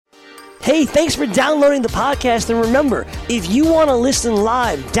Hey, thanks for downloading the podcast, and remember, if you want to listen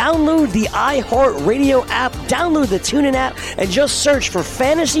live, download the iHeartRadio app, download the TuneIn app, and just search for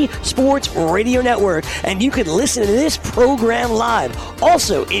Fantasy Sports Radio Network, and you can listen to this program live.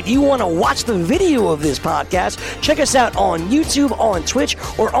 Also, if you want to watch the video of this podcast, check us out on YouTube, on Twitch,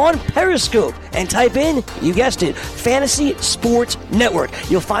 or on Periscope, and type in, you guessed it, Fantasy Sports Network.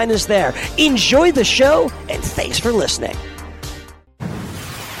 You'll find us there. Enjoy the show, and thanks for listening.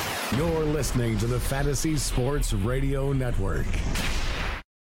 You're listening to the Fantasy Sports Radio Network.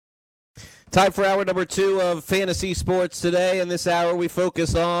 Time for hour number 2 of Fantasy Sports today. In this hour, we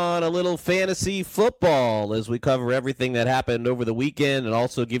focus on a little fantasy football as we cover everything that happened over the weekend and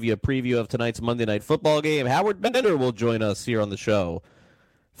also give you a preview of tonight's Monday Night Football game. Howard Bender will join us here on the show.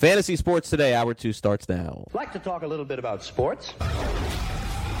 Fantasy Sports today, hour 2 starts now. I'd like to talk a little bit about sports.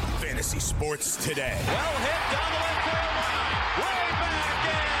 Fantasy Sports today. Well hit down the left field line. Way back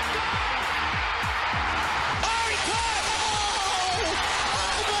in. Oh, he caught it!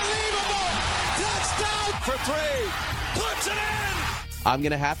 Oh, unbelievable! Touchdown for 3. Puts it in! I'm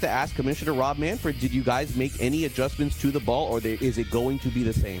going to have to ask Commissioner Rob Manfred, did you guys make any adjustments to the ball, or is it going to be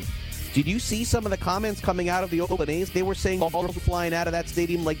the same? Did you see some of the comments coming out of the Oakland A's? They were saying balls flying out of that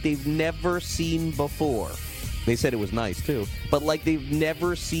stadium like they've never seen before. They said it was nice, too, but like they've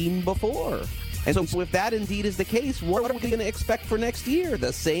never seen before. And so if that indeed is the case, what are we going to expect for next year?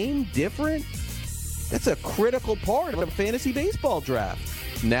 The same? Different? That's a critical part of a fantasy baseball draft.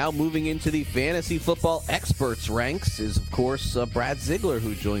 Now moving into the fantasy football experts ranks is, of course, Brad Ziegler,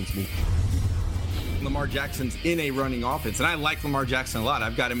 who joins me. Lamar Jackson's in a running offense, and I like Lamar Jackson a lot.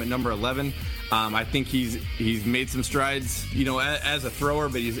 I've got him at number 11. I think he's made some strides, as a thrower,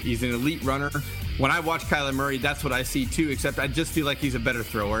 but he's an elite runner. When I watch Kyler Murray, that's what I see too, except I just feel like he's a better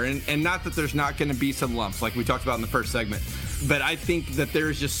thrower. And not that there's not going to be some lumps like we talked about in the first segment, but I think that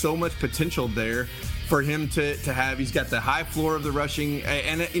there's just so much potential there for him to have. He's got the high floor of the rushing,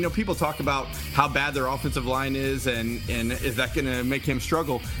 and people talk about how bad their offensive line is, and is that going to make him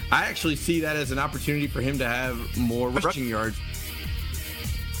struggle? I actually see that as an opportunity for him to have more rushing yards.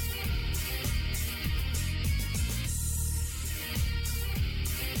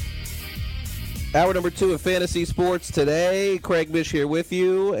 Hour number 2 of Fantasy Sports today. Craig Mish here with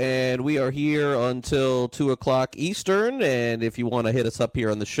you, and we are here until 2 o'clock Eastern. And if you want to hit us up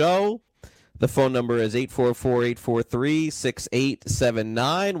here on the show, the phone number is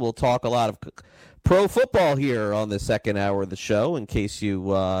 844-843-6879. We'll talk a lot of pro football here on the second hour of the show. In case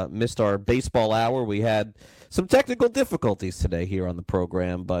you missed our baseball hour, we had some technical difficulties today here on the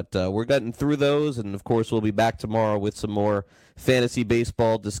program, but we're getting through those, and of course we'll be back tomorrow with some more fantasy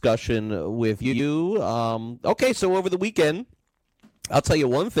baseball discussion with you. Okay, so over the weekend, I'll tell you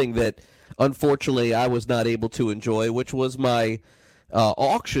one thing that unfortunately I was not able to enjoy, which was my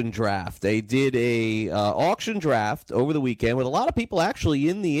auction draft. They did a auction draft over the weekend with a lot of people actually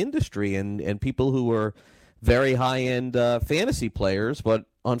in the industry and people who were very high-end fantasy players, but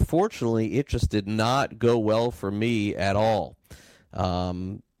unfortunately it just did not go well for me at all.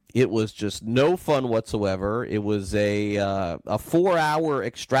 It was just no fun whatsoever. It was a 4-hour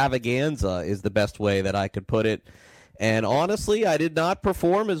extravaganza is the best way that I could put it. And honestly, I did not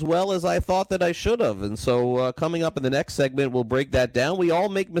perform as well as I thought that I should have. And so coming up in the next segment, we'll break that down. We all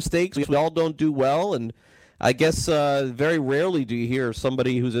make mistakes. We all don't do well. And I guess very rarely do you hear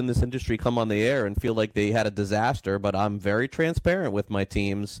somebody who's in this industry come on the air and feel like they had a disaster. But I'm very transparent with my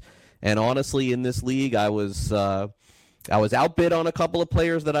teams. And honestly, in this league, I was outbid on a couple of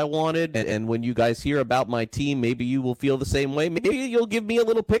players that I wanted. And when you guys hear about my team, maybe you will feel the same way. Maybe you'll give me a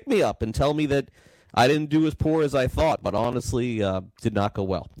little pick-me-up and tell me that I didn't do as poor as I thought, but honestly, did not go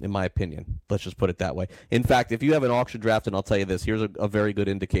well, in my opinion. Let's just put it that way. In fact, if you have an auction draft, and I'll tell you this, here's a very good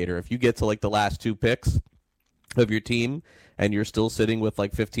indicator. If you get to like the last 2 picks of your team and you're still sitting with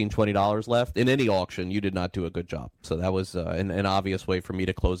like $15, $20 left, in any auction, you did not do a good job. So that was an obvious way for me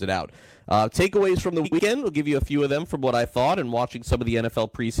to close it out. Takeaways from the weekend, we'll give you a few of them from what I thought, and watching some of the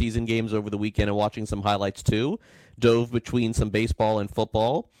NFL preseason games over the weekend and watching some highlights too. Dove between some baseball and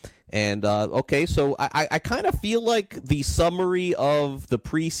football. And, okay, so I kind of feel like the summary of the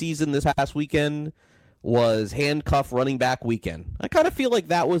preseason this past weekend was handcuff running back weekend. I kind of feel like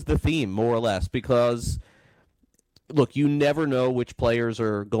that was the theme, more or less, because, look, you never know which players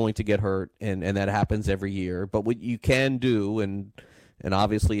are going to get hurt, and that happens every year. But what you can do, and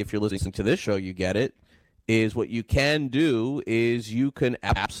obviously if you're listening to this show, you get it, is what you can do is you can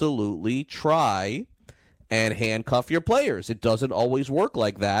absolutely try and handcuff your players. It doesn't always work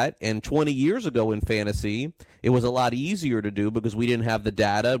like that. And 20 years ago in fantasy, it was a lot easier to do because we didn't have the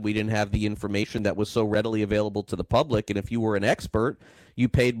data. We didn't have the information that was so readily available to the public. And if you were an expert, you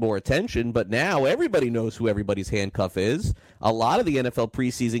paid more attention. But now everybody knows who everybody's handcuff is. A lot of the NFL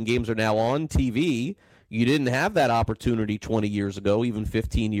preseason games are now on TV. You didn't have that opportunity 20 years ago, even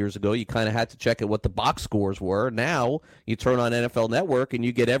 15 years ago. You kind of had to check at what the box scores were. Now you turn on NFL Network and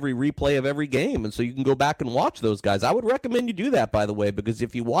you get every replay of every game, and so you can go back and watch those guys. I would recommend you do that, by the way, because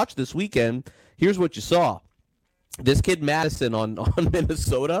if you watch this weekend, here's what you saw. This kid Madison on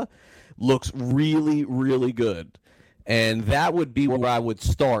Minnesota looks really, really good. And that would be where I would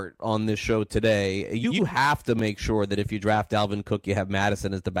start on this show today. You have to make sure that if you draft Dalvin Cook, you have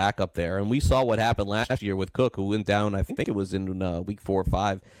Madison as the backup there. And we saw what happened last year with Cook, who went down, I think it was in week 4 or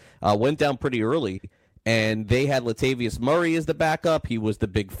 5, went down pretty early. And they had Latavius Murray as the backup. He was the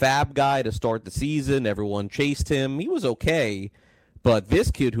big fab guy to start the season. Everyone chased him. He was okay. But this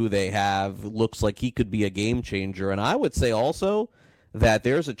kid who they have looks like he could be a game changer. And I would say also that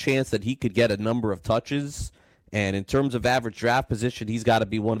there's a chance that he could get a number of touches. And in terms of average draft position, he's got to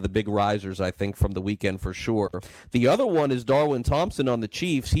be one of the big risers, I think, from the weekend for sure. The other one is Darwin Thompson on the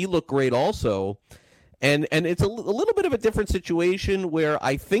Chiefs. He looked great also. And it's a little bit of a different situation where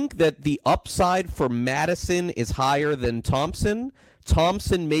I think that the upside for Madison is higher than Thompson.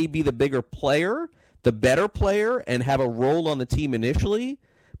 Thompson may be the bigger player, the better player, and have a role on the team initially.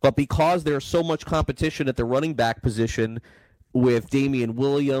 But because there's so much competition at the running back position with Damian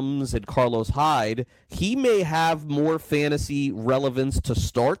Williams and Carlos Hyde, he may have more fantasy relevance to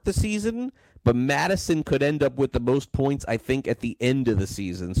start the season, but Madison could end up with the most points, I think, at the end of the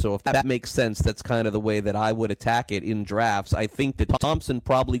season. So if that makes sense, that's kind of the way that I would attack it in drafts. I think that Thompson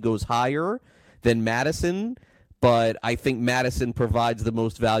probably goes higher than Madison, but I think Madison provides the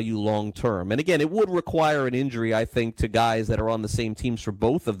most value long term. And again, it would require an injury, I think, to guys that are on the same teams for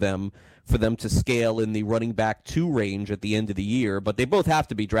both of them for them to scale in the running back 2 range at the end of the year. But they both have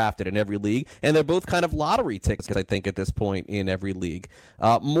to be drafted in every league, and they're both kind of lottery tickets, I think, at this point in every league.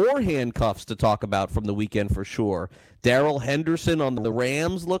 More handcuffs to talk about from the weekend for sure. Darrell Henderson on the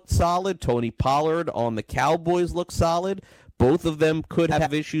Rams looked solid. Tony Pollard on the Cowboys looked solid. Both of them could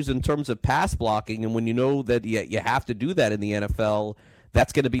have issues in terms of pass blocking, and when you know that you have to do that in the NFL,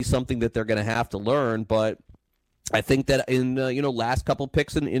 that's going to be something that they're going to have to learn. But I think that in last couple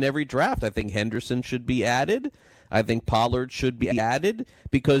picks in every draft, I think Henderson should be added. I think Pollard should be added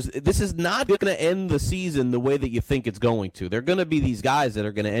because this is not going to end the season the way that you think it's going to. They're going to be these guys that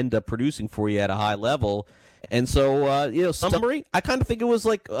are going to end up producing for you at a high level. And so, summary, I kind of think it was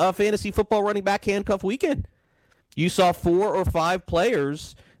like a fantasy football running back handcuff weekend. You saw 4 or 5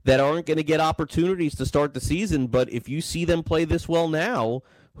 players that aren't going to get opportunities to start the season, but if you see them play this well now,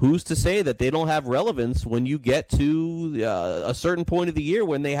 who's to say that they don't have relevance when you get to a certain point of the year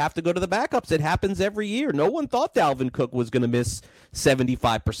when they have to go to the backups? It happens every year. No one thought Dalvin Cook was going to miss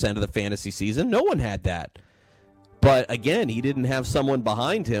 75% of the fantasy season. No one had that. But, again, he didn't have someone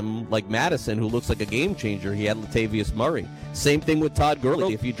behind him like Madison who looks like a game changer. He had Latavius Murray. Same thing with Todd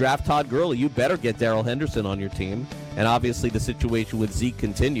Gurley. If you draft Todd Gurley, you better get Darrell Henderson on your team. And, obviously, the situation with Zeke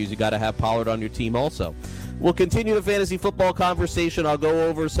continues. You got to have Pollard on your team also. We'll continue the fantasy football conversation. I'll go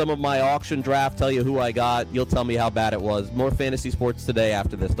over some of my auction draft, tell you who I got. You'll tell me how bad it was. More fantasy sports today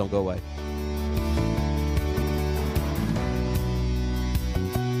after this. Don't go away.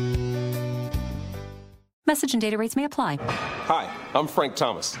 Message and data rates may apply. Hi, I'm Frank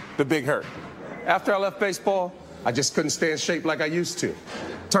Thomas, the Big Hurt. After I left baseball, I just couldn't stay in shape like I used to.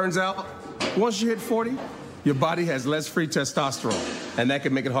 Turns out, once you hit 40, your body has less free testosterone, and that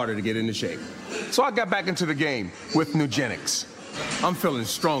can make it harder to get into shape. So I got back into the game with Nugenics. I'm feeling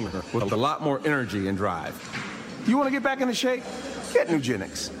stronger with a lot more energy and drive. You want to get back into shape? Get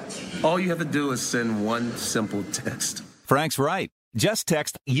Nugenics. All you have to do is send one simple text. Frank's right. Just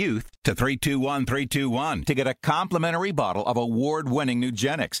text YOUTH to 321321 to get a complimentary bottle of award-winning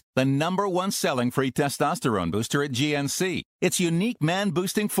Nugenics, the #1 selling free testosterone booster at GNC. Its unique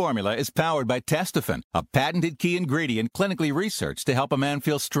man-boosting formula is powered by Testofen, a patented key ingredient clinically researched to help a man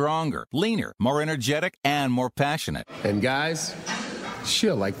feel stronger, leaner, more energetic, and more passionate. And guys,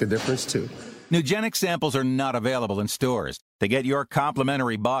 she'll like the difference too. Nugenics samples are not available in stores. To get your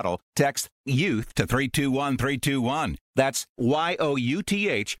complimentary bottle, text Text YOUTH to 321321. That's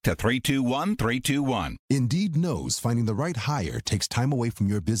YOUTH to 321321. Indeed knows finding the right hire takes time away from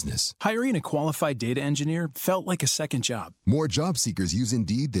your business. Hiring a qualified data engineer felt like a second job. More job seekers use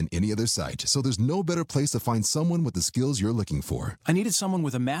Indeed than any other site, so there's no better place to find someone with the skills you're looking for. I needed someone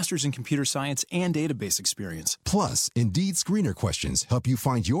with a master's in computer science and database experience. Plus, Indeed screener questions help you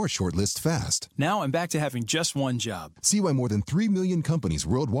find your shortlist fast. Now I'm back to having just one job. See why more than 3 million companies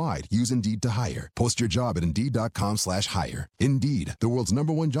worldwide use Indeed to hire. Post your job at Indeed.com/hire. Indeed, the world's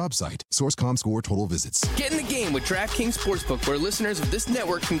 #1 job site. Source.com score total visits. Get in the game with DraftKings Sportsbook, where listeners of this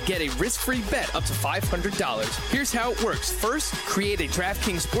network can get a risk-free bet up to $500. Here's how it works. First, create a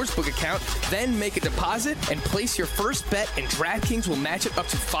DraftKings Sportsbook account, then make a deposit and place your first bet, and DraftKings will match it up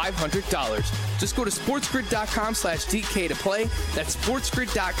to $500. Just go to sportsgrid.com/DK to play. That's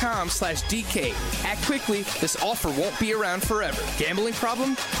sportsgrid.com/DK. Act quickly. This offer won't be around forever. Gambling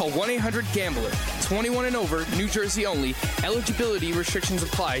problem? Call 1-800-GAMBLER. 21 and over, New Jersey only. Eligibility restrictions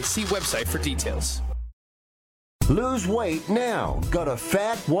apply. See website for details. Lose weight now. Go to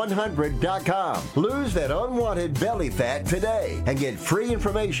fat100.com. Lose that unwanted belly fat today and get free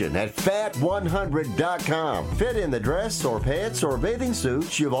information at fat100.com. Fit in the dress or pants or bathing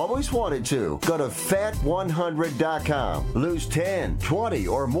suits you've always wanted to. Go to fat100.com. Lose 10, 20,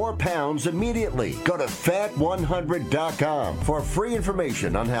 or more pounds immediately. Go to fat100.com. For free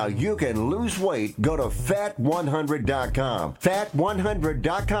information on how you can lose weight, go to fat100.com.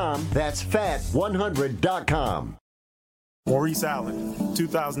 Fat100.com. That's fat100.com. Maurice Allen,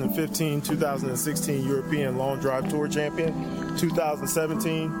 2015-2016 European Long Drive Tour Champion,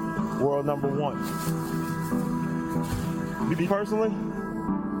 2017 World #1. Me personally,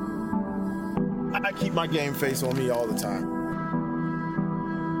 I keep my game face on me all the time.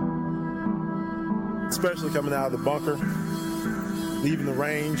 Especially coming out of the bunker, leaving the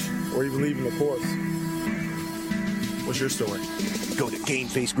range, or even leaving the course. What's your story? Go to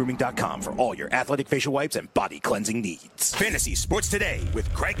GameFaceGrooming.com for all your athletic facial wipes and body cleansing needs. Fantasy Sports Today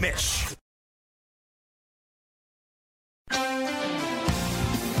with Craig Mish.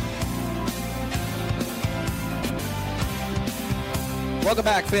 Welcome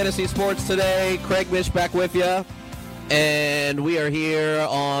back, Fantasy Sports Today. Craig Mish back with you. And we are here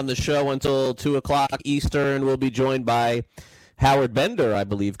on the show until 2 o'clock Eastern. We'll be joined by Howard Bender, I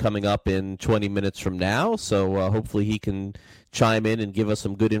believe, coming up in 20 minutes from now. So hopefully he can chime in and give us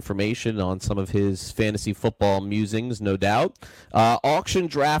some good information on some of his fantasy football musings, no doubt. Auction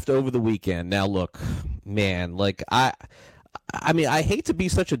draft over the weekend. Now, look, man, like I mean, I hate to be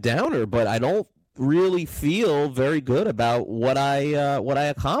such a downer, but I don't really feel very good about what I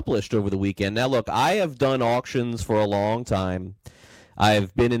accomplished over the weekend. Now, look, I have done auctions for a long time.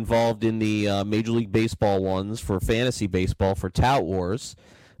 I've been involved in the Major League Baseball ones for fantasy baseball for Tout Wars,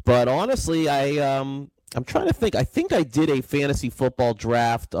 but honestly, I'm trying to think. I think I did a fantasy football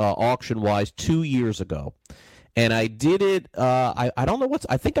draft auction-wise 2 years ago, and I did it. I don't know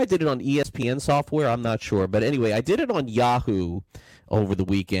I think I did it on ESPN software. I'm not sure, but anyway, I did it on Yahoo over the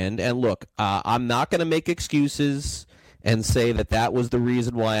weekend. And look, I'm not going to make excuses and say that was the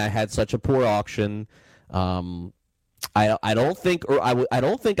reason why I had such a poor auction. I don't think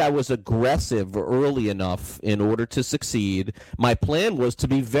I was aggressive early enough in order to succeed. My plan was to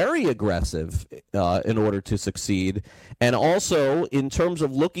be very aggressive in order to succeed. And also, in terms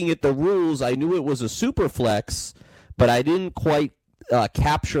of looking at the rules, I knew it was a super flex, but I didn't quite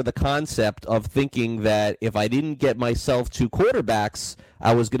capture the concept of thinking that if I didn't get myself 2 quarterbacks,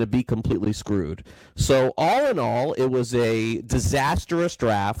 I was going to be completely screwed. So all in all, it was a disastrous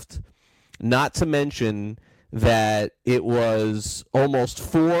draft, not to mention that it was almost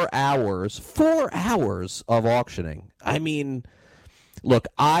 4 hours of auctioning. I mean, look,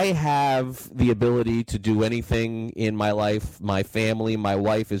 I have the ability to do anything in my life. My family, my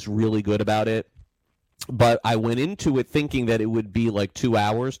wife is really good about it. But I went into it thinking that it would be like 2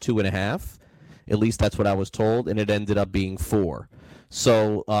 hours, 2.5. At least that's what I was told, and it ended up being 4.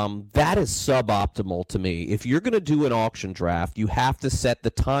 So that is suboptimal to me. If you're going to do an auction draft, you have to set the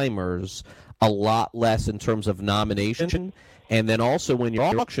timers a lot less in terms of nomination. And then also when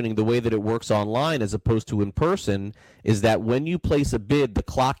you're auctioning, the way that it works online as opposed to in person is that when you place a bid, the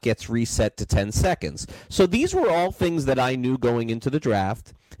clock gets reset to 10 seconds. So these were all things that I knew going into the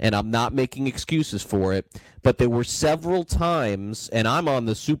draft, and I'm not making excuses for it. But there were several times, and I'm on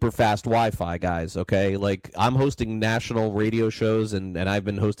the super fast Wi-Fi, guys, okay? Like, I'm hosting national radio shows, and I've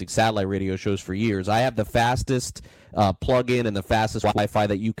been hosting satellite radio shows for years. I have the fastest plug-in and the fastest Wi-Fi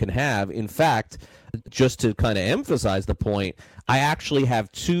that you can have. In fact, just to kind of emphasize the point, I actually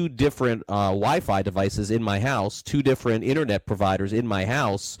have 2 different Wi-Fi devices in my house, 2 different internet providers in my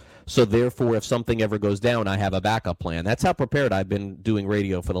house, So therefore, if something ever goes down, I have a backup plan. That's how prepared I've been doing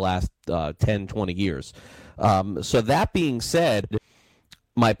radio for the last 10, 20 years. So that being said,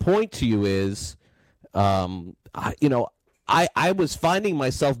 my point to you is, I was finding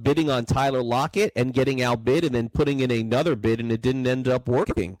myself bidding on Tyler Lockett and getting outbid and then putting in another bid, and it didn't end up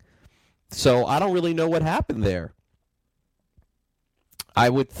working. So I don't really know what happened there. I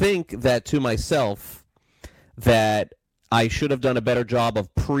would think that to myself that I should have done a better job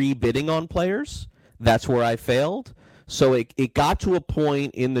of pre-bidding on players. That's where I failed. So it got to a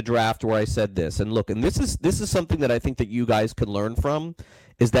point in the draft where I said this. And look, and this is something that I think that you guys can learn from,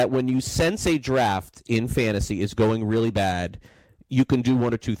 is that when you sense a draft in fantasy is going really bad, you can do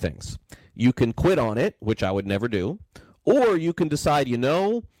one or two things. You can quit on it, which I would never do, or you can decide,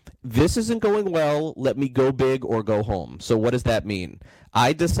 this isn't going well, let me go big or go home. So what does that mean?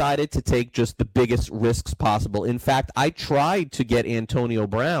 I decided to take just the biggest risks possible. In fact, I tried to get Antonio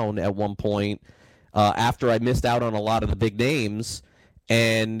Brown at one point after I missed out on a lot of the big names.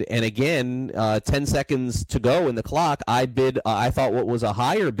 And again, 10 seconds to go in the clock, I bid, I thought what was a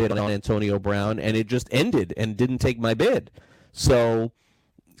higher bid on Antonio Brown, and it just ended and didn't take my bid. So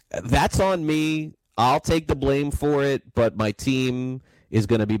that's on me. I'll take the blame for it, but my team is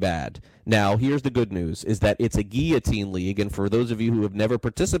going to be bad. Now, here's the good news, is that it's a guillotine league, and for those of you who have never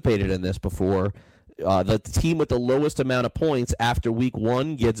participated in this before, the team with the lowest amount of points after week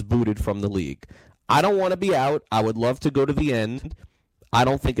 1 gets booted from the league. I don't want to be out. I would love to go to the end. I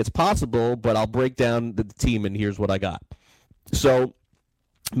don't think it's possible, but I'll break down the team, and here's what I got. So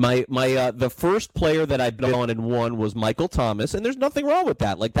the first player that I bid on and won was Michael Thomas, and there's nothing wrong with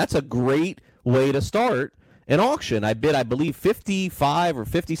that. Like, that's a great way to start an auction. I bid, I believe, $55 or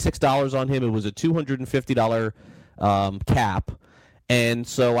 $56 on him. It was a $250 cap, and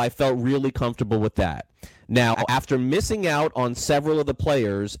so I felt really comfortable with that. Now, after missing out on several of the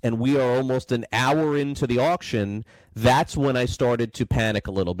players, and we are almost an hour into the auction, that's when I started to panic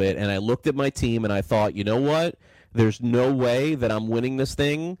a little bit, and I looked at my team, and I thought, you know what? There's no way that I'm winning this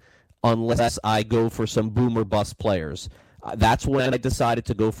thing unless I go for some boom or bust players. That's when I decided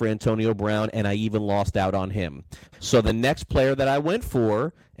to go for Antonio Brown, and I even lost out on him. So the next player that I went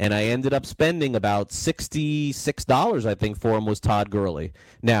for, and I ended up spending about $66, I think, for him, was Todd Gurley.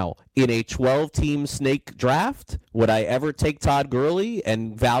 Now, in a 12-team snake draft, would I ever take Todd Gurley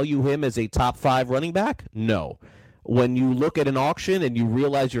and value him as a top 5 running back? No. When you look at an auction and you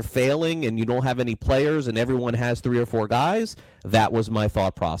realize you're failing and you don't have any players and everyone has 3 or 4 guys, that was my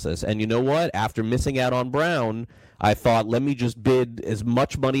thought process. And you know what? After missing out on Brown, I thought, let me just bid as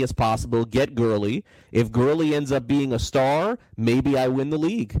much money as possible, get Gurley. If Gurley ends up being a star, maybe I win the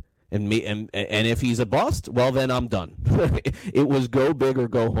league. And if he's a bust, well, then I'm done. It was go big or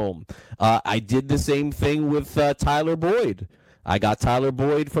go home. I did the same thing with Tyler Boyd. I got Tyler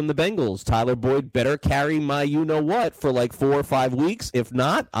Boyd from the Bengals. Tyler Boyd better carry my you-know-what for like 4 or 5 weeks. If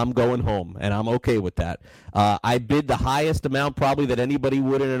not, I'm going home, and I'm okay with that. I bid the highest amount probably that anybody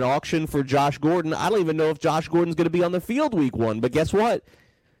would in an auction for Josh Gordon. I don't even know if Josh Gordon's going to be on the field week 1, but guess what?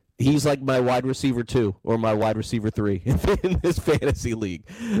 He's like my wide receiver 2 or my wide receiver 3 in this fantasy league.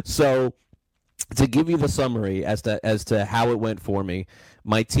 So to give you the summary as to how it went for me,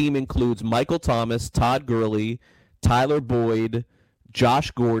 my team includes Michael Thomas, Todd Gurley, Tyler Boyd,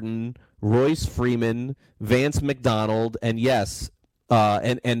 Josh Gordon, Royce Freeman, Vance McDonald, and yes,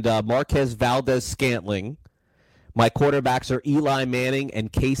 Marquez Valdez-Scantling. My quarterbacks are Eli Manning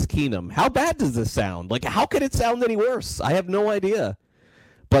and Case Keenum. How bad does this sound? Like, how could it sound any worse? I have no idea.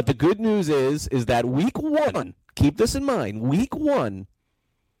 But the good news is that week 1, keep this in mind, week 1,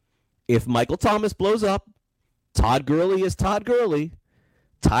 if Michael Thomas blows up, Todd Gurley is Todd Gurley,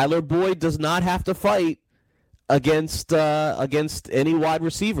 Tyler Boyd does not have to fight against any wide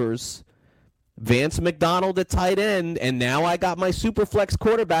receivers, Vance McDonald at tight end, and now I got my super flex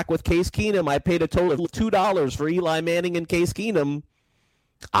quarterback with Case Keenum. I paid a total of $2 for Eli Manning and Case Keenum.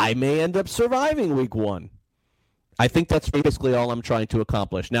 I may end up surviving week 1. I think that's basically all I'm trying to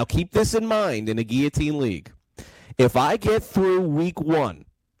accomplish. Now, keep this in mind in a guillotine league. If I get through week 1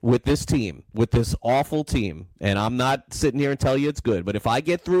 with this team, with this awful team, and I'm not sitting here and tell you it's good, but if I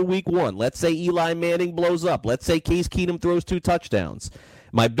get through week 1, let's say Eli Manning blows up, let's say Case Keenum throws 2 touchdowns,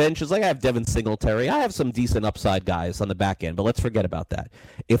 my bench is like, I have Devin Singletary, I have some decent upside guys on the back end, but let's forget about that.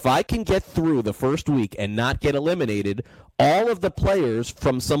 If I can get through the first week and not get eliminated, all of the players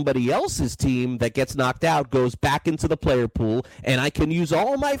from somebody else's team that gets knocked out goes back into the player pool, and I can use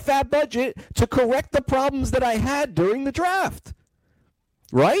all my fat budget to correct the problems that I had during the draft.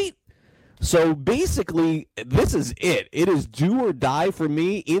 Right? So basically, this is it. It is do or die for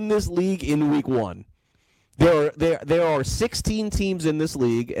me in this league in week 1. There are 16 teams in this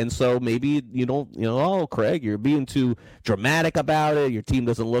league, and so maybe you don't, oh, Craig, you're being too dramatic about it. Your team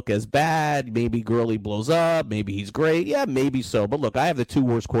doesn't look as bad. Maybe Gurley blows up. Maybe he's great. Yeah, maybe so. But look, I have the 2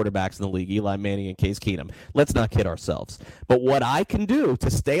 worst quarterbacks in the league, Eli Manning and Case Keenum. Let's not kid ourselves. But what I can do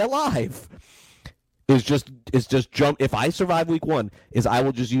to stay alive is just jump. If I survive week 1, is I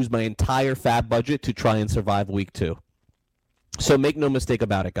will just use my entire fab budget to try and survive week 2. So make no mistake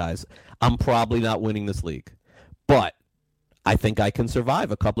about it, guys. I'm probably not winning this league. But I think I can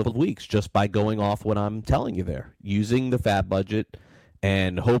survive a couple of weeks just by going off what I'm telling you there, using the fab budget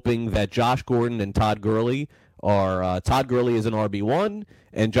and hoping that Josh Gordon and Todd Gurley are Todd Gurley is an RB1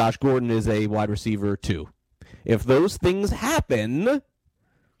 and Josh Gordon is a wide receiver 2. If those things happen,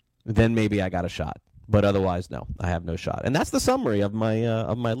 then maybe I got a shot. But otherwise, no, I have no shot. And that's the summary of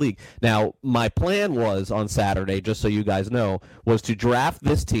my league. Now, my plan was on Saturday, just so you guys know, was to draft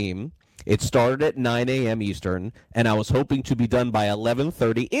this team. It started at 9 a.m. Eastern, and I was hoping to be done by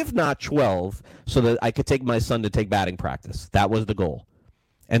 11:30, if not 12, so that I could take my son to take batting practice. That was the goal.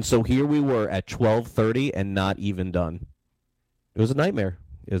 And so here we were at 12:30 and not even done. It was a nightmare.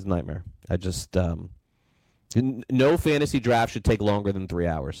 I just no fantasy draft should take longer than 3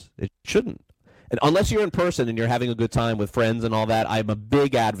 hours. It shouldn't. And unless you're in person and you're having a good time with friends and all that, I'm a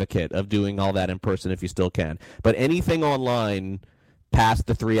big advocate of doing all that in person if you still can. But anything online past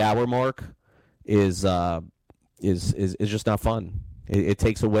the 3-hour mark is just not fun. It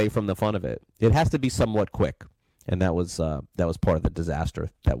takes away from the fun of it. It has to be somewhat quick, and that was part of the disaster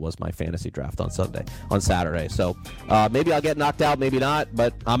that was my fantasy draft on Saturday. So maybe I'll get knocked out, maybe not,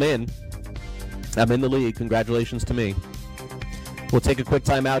 but I'm in. I'm in the league. Congratulations to me. We'll take a quick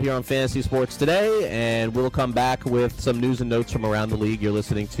time out here on Fantasy Sports Today, and we'll come back with some news and notes from around the league. You're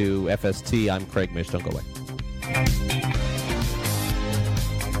listening to FST. I'm Craig Mish. Don't go away.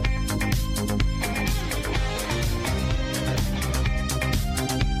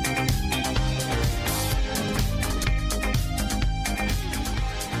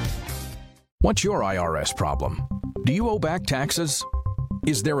 What's your IRS problem? Do you owe back taxes?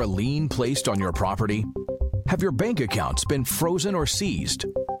 Is there a lien placed on your property? Have your bank accounts been frozen or seized?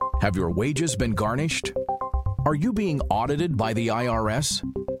 Have your wages been garnished? Are you being audited by the IRS?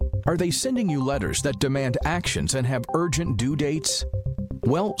 Are they sending you letters that demand actions and have urgent due dates?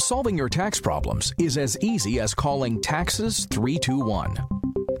 Well, solving your tax problems is as easy as calling Taxes 321.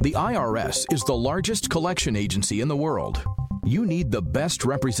 The IRS is the largest collection agency in the world. You need the best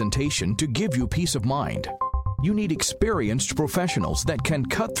representation to give you peace of mind. You need experienced professionals that can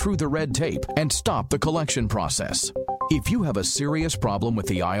cut through the red tape and stop the collection process. If you have a serious problem with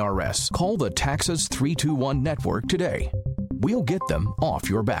the IRS, call the Taxes 321 network today. We'll get them off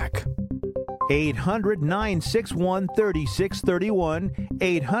your back. 800-961-3631,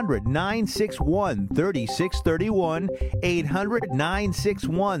 800-961-3631,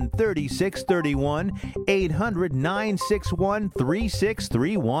 800-961-3631,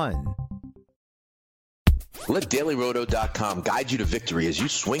 800-961-3631. Let DailyRoto.com guide you to victory as you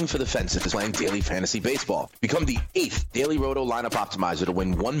swing for the fences playing daily fantasy baseball. Become the 8th Daily Roto lineup optimizer to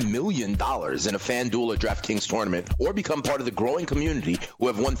win $1 million in a FanDuel or DraftKings tournament, or become part of the growing community who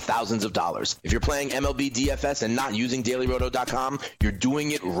have won thousands of dollars. If you're playing MLB DFS and not using DailyRoto.com, you're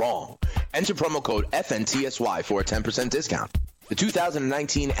doing it wrong. Enter promo code FNTSY for a 10% discount. The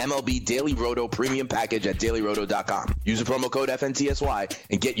 2019 MLB Daily Roto Premium Package at DailyRoto.com. Use the promo code FNTSY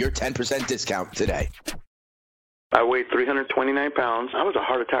and get your 10% discount today. I weighed 329 pounds. I was a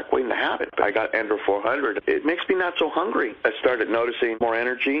heart attack waiting to have it. I got Andro 400. It makes me not so hungry. I started noticing more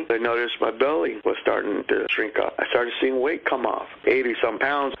energy. I noticed my belly was starting to shrink up. I started seeing weight come off, 80-some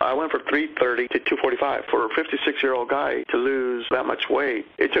pounds. I went from 330 to 245. For a 56-year-old guy to lose that much weight,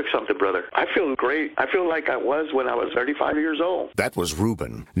 it took something, brother. I feel great. I feel like I was when I was 35 years old. That was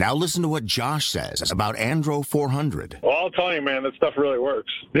Ruben. Now listen to what Josh says about Andro 400. Well, I'll tell you, man, that stuff really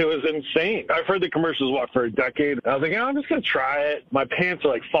works. It was insane. I've heard the commercials, for a decade. I was like, I'm just going to try it. My pants are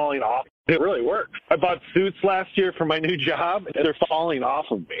like falling off. It really works. I bought suits last year for my new job, and they're falling off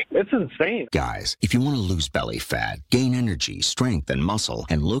of me. It's insane. Guys, if you want to lose belly fat, gain energy, strength, and muscle,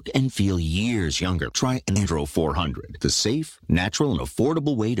 and look and feel years younger, try Andro 400, the safe, natural, and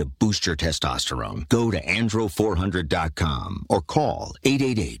affordable way to boost your testosterone. Go to andro400.com or call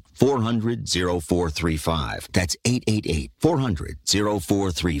 888-400-0435. That's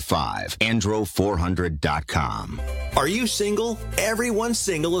 888-400-0435. andro400.com. Are you single? Everyone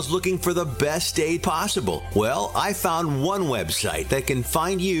single is looking for for the best date possible? Well, I found one website that can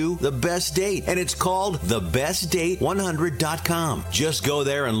find you the best date, and it's called thebestdate100.com. Just go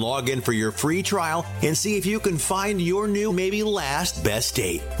there and log in for your free trial and see if you can find your new, maybe last best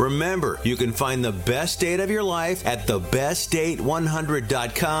date. Remember, you can find the best date of your life at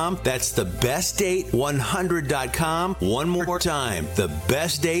thebestdate100.com. That's thebestdate100.com. One more time,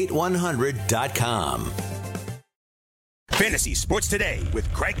 thebestdate100.com. Fantasy Sports Today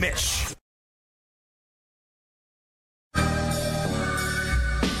with Craig Mish.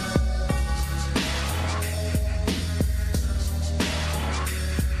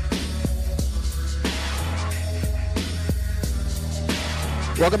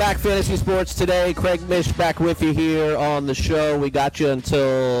 Welcome back, Fantasy Sports Today. Craig Mish back with you here on the show. We got you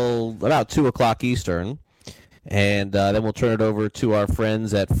until about 2 o'clock Eastern. And then we'll turn it over to our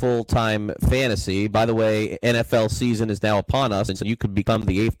friends at Full Time Fantasy. By the way, NFL season is now upon us, and so you could become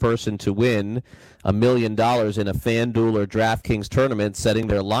the 8th person to win $1 million in a FanDuel or DraftKings tournament, setting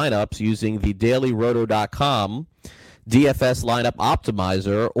their lineups using the DailyRoto.com DFS lineup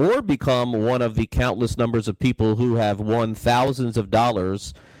optimizer, or become one of the countless numbers of people who have won thousands of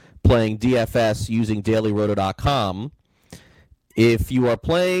dollars playing DFS using DailyRoto.com. If you are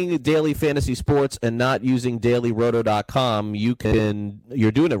playing daily fantasy sports and not using DailyRoto.com,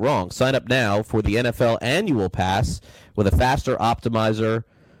 you're doing it wrong. Sign up now for the NFL Annual Pass with a faster optimizer,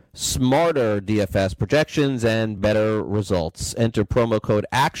 smarter DFS projections, and better results. Enter promo code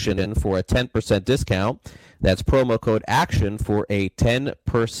ACTION for a 10% discount. That's promo code ACTION for a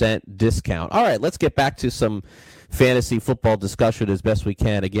 10% discount. All right, let's get back to some fantasy football discussion as best we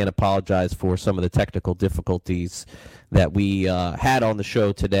can. Again, apologize for some of the technical difficulties that we had on the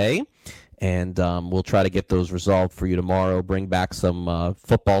show today, and we'll try to get those resolved for you tomorrow, bring back some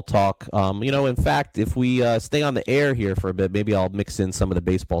football talk. In fact, if we stay on the air here for a bit, maybe I'll mix in some of the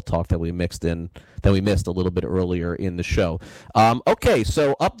baseball talk that we missed a little bit earlier in the show. Okay,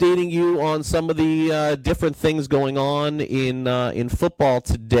 so updating you on some of the different things going on in football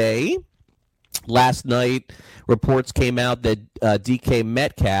today. Last night, reports came out that DK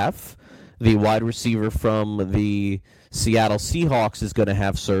Metcalf, the wide receiver from the Seattle Seahawks, is going to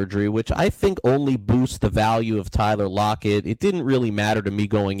have surgery, which I think only boosts the value of Tyler Lockett. It didn't really matter to me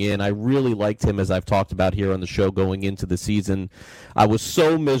going in. I really liked him, as I've talked about here on the show, going into the season. I was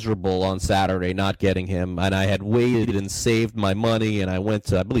so miserable on Saturday not getting him, and I had waited and saved my money, and I went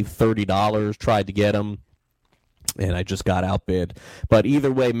to, I believe, $30, tried to get him, and I just got outbid. But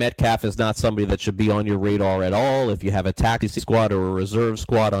either way, Metcalf is not somebody that should be on your radar at all. If you have a taxi squad or a reserve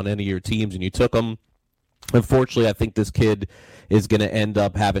squad on any of your teams and you took him, unfortunately, I think this kid is going to end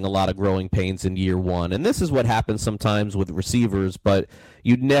up having a lot of growing pains in year one. And this is what happens sometimes with receivers, but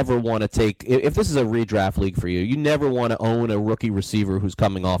you never want to take, if this is a redraft league for you, you never want to own a rookie receiver who's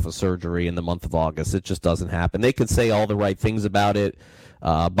coming off of surgery in the month of August. It just doesn't happen. They can say all the right things about it.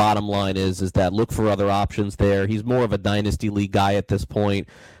 Bottom line is that look for other options there. He's more of a dynasty league guy at this point.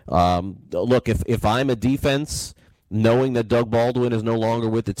 Look, if I'm a defense, knowing that Doug Baldwin is no longer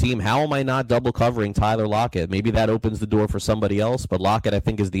with the team, how am I not double covering Tyler Lockett? Maybe that opens the door for somebody else, but Lockett, I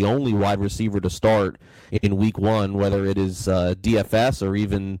think, is the only wide receiver to start in week one, whether it is DFS or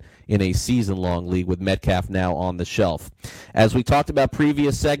even in a season-long league with Metcalf now on the shelf. As we talked about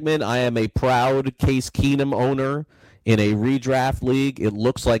previous segment, I am a proud Case Keenum owner in a redraft league. It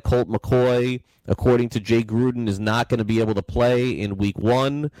looks like Colt McCoy, according to Jay Gruden, is not going to be able to play in week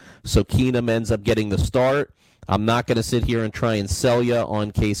one, so Keenum ends up getting the start. I'm not going to sit here and try and sell you on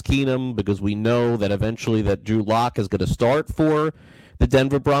Case Keenum because we know that eventually that Drew Lock is going to start for the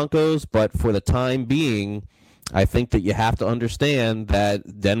Denver Broncos, but for the time being, I think that you have to understand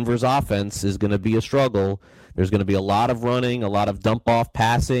that Denver's offense is going to be a struggle. There's going to be a lot of running, a lot of dump-off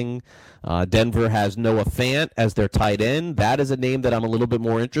passing. Denver has Noah Fant as their tight end. That is a name that I'm a little bit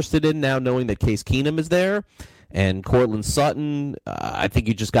more interested in now, knowing that Case Keenum is there. And Cortland Sutton, I think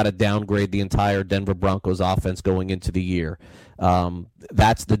you just got to downgrade the entire Denver Broncos offense going into the year.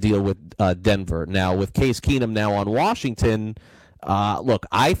 That's the deal with Denver. Now, with Case Keenum now on Washington, look,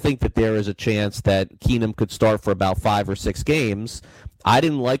 I think that there is a chance that Keenum could start for about 5 or 6 games. I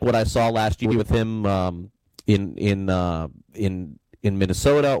didn't like what I saw last year with him in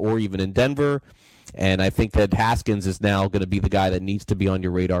Minnesota or even in Denver. And I think that Haskins is now going to be the guy that needs to be on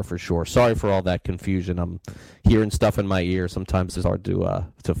your radar for sure. Sorry for all that confusion. I'm hearing stuff in my ear. Sometimes it's hard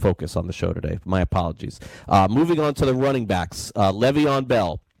to focus on the show today. My apologies. Moving on to the running backs. Le'Veon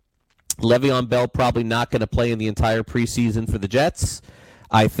Bell. Le'Veon Bell probably not going to play in the entire preseason for the Jets.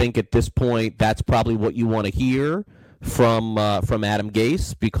 I think at this point that's probably what you want to hear from Adam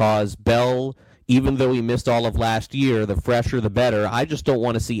Gase, because Bell, even though he missed all of last year, the fresher the better. I just don't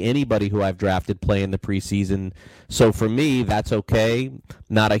want to see anybody who I've drafted play in the preseason. So for me, that's okay.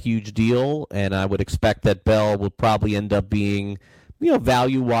 Not a huge deal, and I would expect that Bell will probably end up being,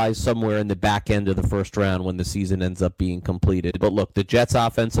 value-wise somewhere in the back end of the first round when the season ends up being completed. But look, the Jets'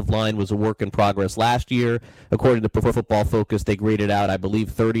 offensive line was a work in progress last year. According to Pro Football Focus, they graded out, I believe,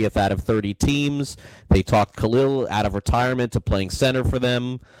 30th out of 30 teams. They talked Khalil out of retirement to playing center for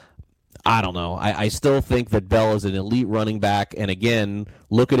them. I don't know. I still think that Bell is an elite running back. And again,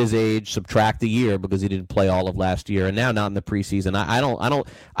 look at his age, subtract a year because he didn't play all of last year, and now not in the preseason.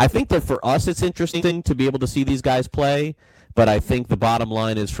 I think that for us it's interesting to be able to see these guys play. But I think the bottom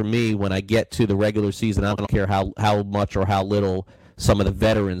line is, for me, when I get to the regular season, I don't care how much or how little some of the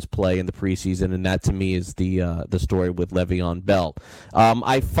veterans play in the preseason, and that to me is the story with Le'Veon Bell.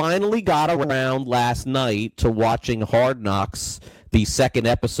 I finally got around last night to watching Hard Knocks, the second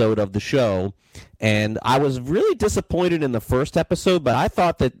episode of the show, and I was really disappointed in the first episode, but I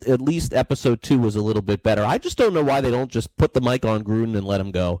thought that at least episode 2 was a little bit better. I just don't know why they don't just put the mic on Gruden and let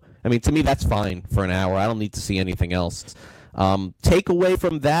him go. I mean, to me, that's fine for an hour. I don't need to see anything else. Take away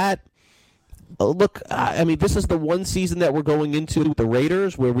from that, look, I mean, this is the one season that we're going into with the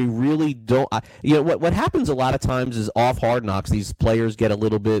Raiders where we really don't. What happens a lot of times is off Hard Knocks, these players get a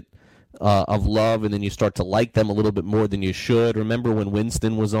little bit of love, and then you start to like them a little bit more than you should. Remember when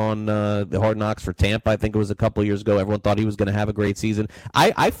Winston was on the Hard Knocks for Tampa? I think it was a couple of years ago. Everyone thought he was going to have a great season.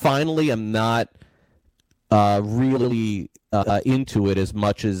 I finally am not really into it as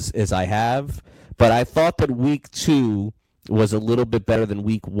much as I have, but I thought that week 2 was a little bit better than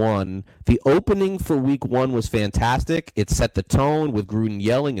week 1. The opening for week 1 was fantastic. It set the tone with Gruden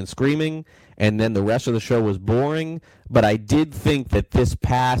yelling and screaming, and then the rest of the show was boring. But I did think that this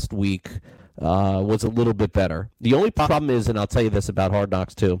past week was a little bit better. The only problem is, and I'll tell you this about Hard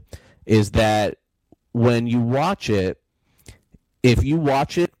Knocks too, is that when you watch it, if you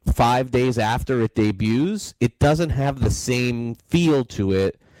watch it 5 days after it debuts, it doesn't have the same feel to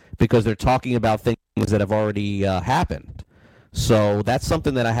it because they're talking about things that have already happened. So that's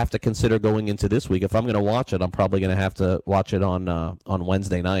something that I have to consider going into this week. If I'm going to watch it, I'm probably going to have to watch it on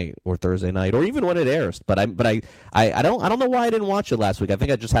Wednesday night or Thursday night, or even when it airs. But I don't know why I didn't watch it last week. I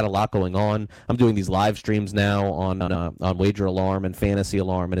think I just had a lot going on. I'm doing these live streams now on Wager Alarm and Fantasy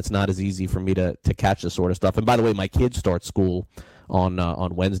Alarm, and it's not as easy for me to catch this sort of stuff. And by the way, my kids start school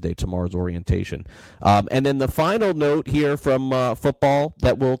on Wednesday, tomorrow's orientation. And then the final note here from football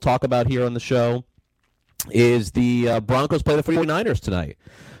that we'll talk about here on the show is the Broncos play the 49ers tonight.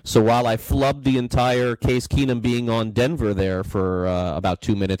 So while I flubbed the entire Case Keenum being on Denver there for about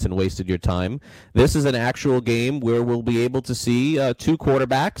 2 minutes and wasted your time, this is an actual game where we'll be able to see two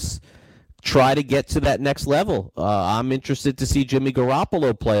quarterbacks try to get to that next level. I'm interested to see Jimmy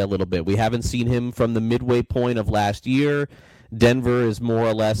Garoppolo play a little bit. We haven't seen him from the midway point of last year. Denver is more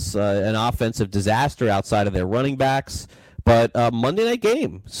or less an offensive disaster outside of their running backs. But Monday night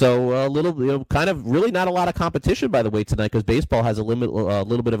game, so a little, kind of really not a lot of competition, by the way, tonight, because baseball has a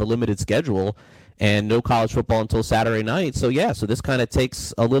little bit of a limited schedule, and no college football until Saturday night. So so this kind of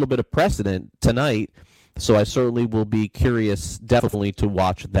takes a little bit of precedent tonight. So I certainly will be curious, definitely, to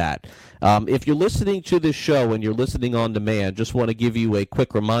watch that. If you're listening to this show and you're listening on demand, just want to give you a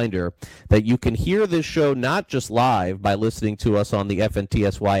quick reminder that you can hear this show not just live by listening to us on the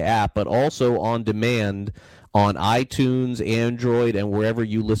FNTSY app, but also on demand on iTunes, Android, and wherever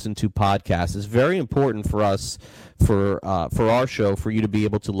you listen to podcasts. It's very important for us, for our show, for you to be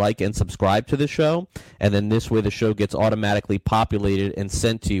able to like and subscribe to the show, and then this way the show gets automatically populated and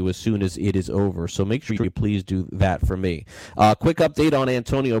sent to you as soon as it is over. So make sure you please do that for me. Quick update on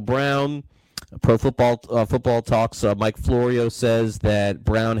Antonio Brown. Pro Football Talks, Mike Florio says that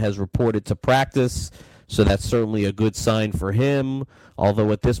Brown has reported to practice, so that's certainly a good sign for him.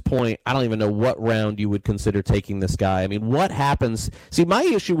 Although at this point, I don't even know what round you would consider taking this guy. I mean, what happens? See, my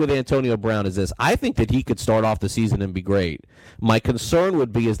issue with Antonio Brown is this. I think that he could start off the season and be great. My concern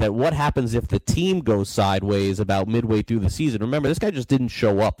would be is that what happens if the team goes sideways about midway through the season? Remember, this guy just didn't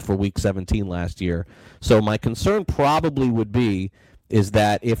show up for Week 17 last year. So my concern probably would be is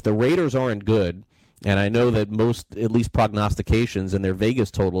that if the Raiders aren't good, and I know that most, at least prognostications, and their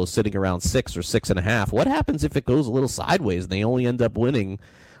Vegas total is sitting around 6 or 6.5. What happens if it goes a little sideways and they only end up winning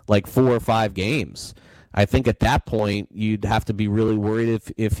like 4 or 5 games? I think at that point you'd have to be really worried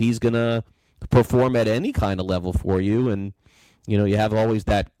if he's going to perform at any kind of level for you. And, you have always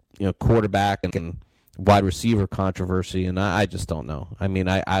that, quarterback and wide receiver controversy, and I just don't know. I mean,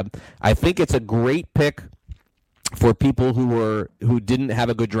 I think it's a great pick for people who didn't have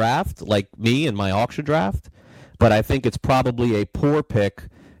a good draft, like me in my auction draft, but I think it's probably a poor pick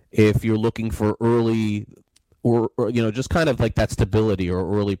if you're looking for early or just kind of like that stability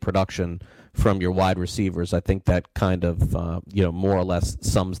or early production from your wide receivers. I think that kind of, more or less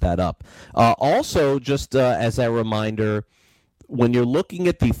sums that up. Also, just as a reminder, when you're looking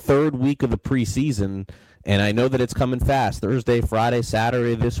at the third week of the preseason, and I know that it's coming fast, Thursday, Friday,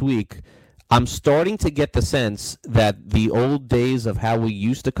 Saturday this week, I'm starting to get the sense that the old days of how we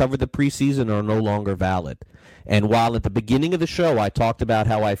used to cover the preseason are no longer valid. And while at the beginning of the show I talked about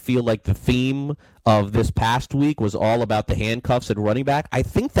how I feel like the theme of this past week was all about the handcuffs at running back, I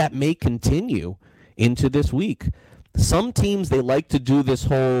think that may continue into this week. Some teams, they like to do this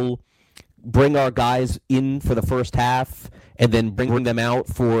whole bring our guys in for the first half and then bring them out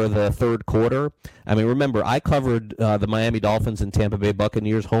for the third quarter. I mean, remember, I covered the Miami Dolphins and Tampa Bay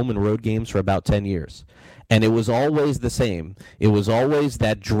Buccaneers home and road games for about 10 years. And it was always the same. It was always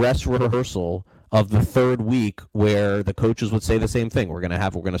that dress rehearsal of the third week where the coaches would say the same thing. We're going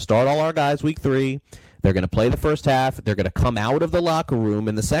to start all our guys week 3. They're going to play the first half. They're going to come out of the locker room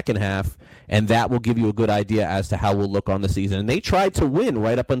in the second half, and that will give you a good idea as to how we'll look on the season. And they tried to win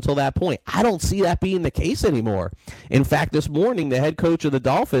right up until that point. I don't see that being the case anymore. In fact, this morning, the head coach of the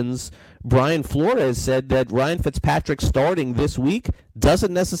Dolphins, Brian Flores, said that Ryan Fitzpatrick starting this week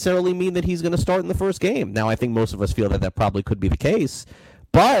doesn't necessarily mean that he's going to start in the first game. Now, I think most of us feel that probably could be the case,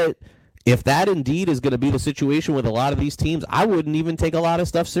 but if that indeed is going to be the situation with a lot of these teams, I wouldn't even take a lot of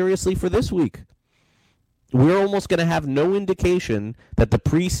stuff seriously for this week. We're almost going to have no indication that the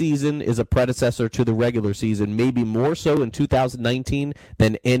preseason is a predecessor to the regular season, maybe more so in 2019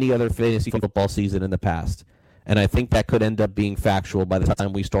 than any other fantasy football season in the past. And I think that could end up being factual by the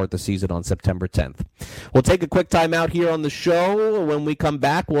time we start the season on September 10th. We'll take a quick time out here on the show. When we come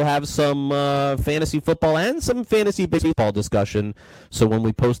back, we'll have some fantasy football and some fantasy baseball discussion. So when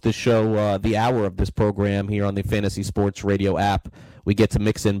we post this show, the hour of this program here on the Fantasy Sports Radio app, we get to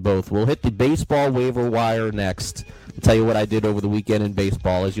mix in both. We'll hit the baseball waiver wire next. I'll tell you what I did over the weekend in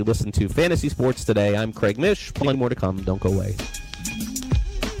baseball. As you listen to Fantasy Sports Today, I'm Craig Mish. Plenty more to come. Don't go away.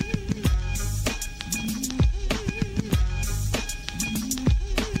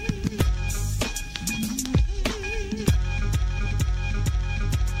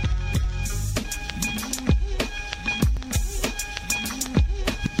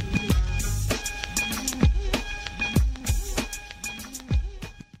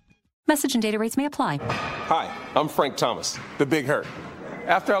 Message and data rates may apply. Hi, I'm Frank Thomas, the Big Hurt.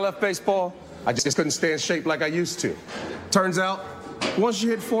 After I left baseball, I just couldn't stay in shape like I used to. Turns out, once you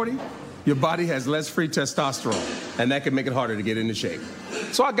hit 40, your body has less free testosterone, and that can make it harder to get into shape.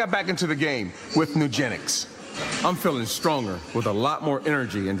 So I got back into the game with Nugenics. I'm feeling stronger with a lot more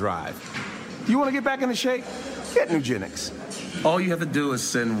energy and drive. You want to get back into shape? Get Nugenics. All you have to do is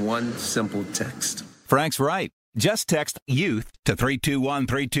send one simple text. Frank's right. Just text YOUTH to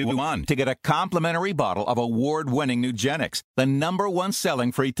 321-321 to get a complimentary bottle of award-winning Nugenics, the #1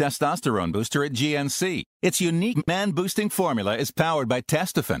 selling free testosterone booster at GNC. Its unique man-boosting formula is powered by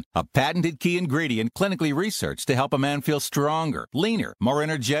Testofen, a patented key ingredient clinically researched to help a man feel stronger, leaner, more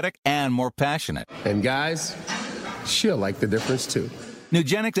energetic, and more passionate. And guys, she'll like the difference too.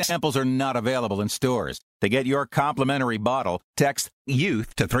 Nugenics samples are not available in stores. To get your complimentary bottle, text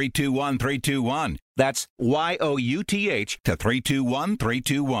YOUTH to 321-321. That's YOUTH to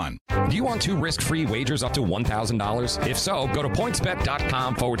 321-321. Do you want 2 risk-free wagers up to $1,000? If so, go to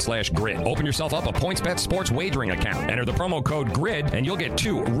pointsbet.com/grid. Open yourself up a PointsBet sports wagering account. Enter the promo code GRID, and you'll get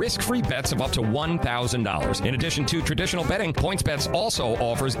 2 risk-free bets of up to $1,000. In addition to traditional betting, PointsBet also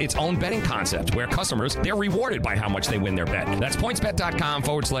offers its own betting concept, where customers, they're rewarded by how much they win their bet. That's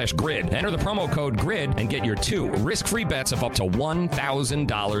pointsbet.com/grid. Enter the promo code GRID and get your 2 risk-free bets of up to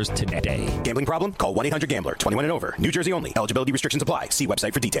 $1,000 today. Gambling problem? Call 1-800-GAMBLER. 21 and over. New Jersey only. Eligibility restrictions apply. See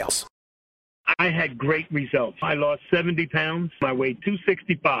website for details. I had great results. I lost 70 pounds. I weighed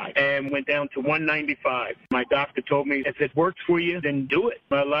 265 and went down to 195. My doctor told me, if it works for you, then do it.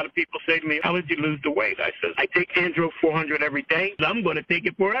 A lot of people say to me, how did you lose the weight? I said, I take Andro 400 every day. I'm going to take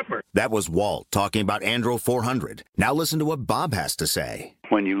it forever. That was Walt talking about Andro 400. Now listen to what Bob has to say.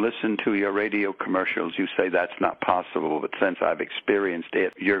 When you listen to your radio commercials, you say that's not possible, but since I've experienced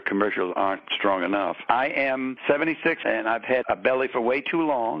it, your commercials aren't strong enough. I am 76, and I've had a belly for way too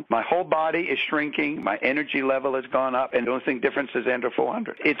long. My whole body is shrinking. My energy level has gone up, and the only thing difference is Andro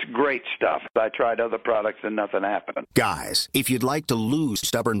 400. It's great stuff. I tried other products, and nothing happened. Guys, if you'd like to lose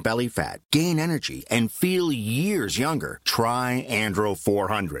stubborn belly fat, gain energy, and feel years younger, try Andro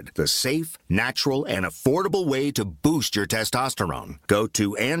 400, the safe, natural, and affordable way to boost your testosterone. Go to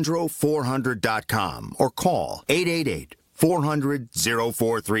andro400.com or call 888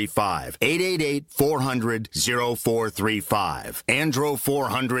 888-400-0435. 888-400-0435.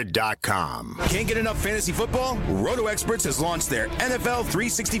 Andro400.com. Can't get enough fantasy football? Roto Experts has launched their NFL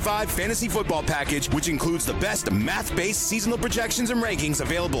 365 fantasy football package, which includes the best math-based seasonal projections and rankings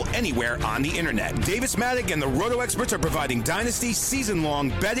available anywhere on the internet. Davis Maddock and the Roto Experts are providing dynasty, season-long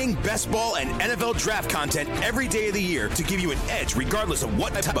betting, best ball, and NFL draft content every day of the year to give you an edge regardless of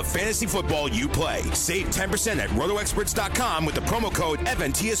what type of fantasy football you play. Save 10% at rotoexperts.com with the promo code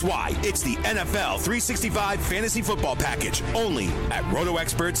FNTSY. It's the NFL 365 fantasy football package only at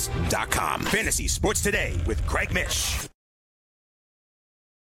rotoexperts.com. Fantasy Sports Today with Craig Mish.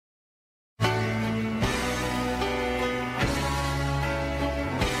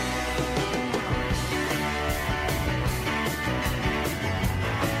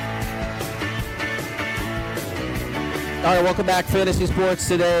 All right, welcome back. Fantasy Sports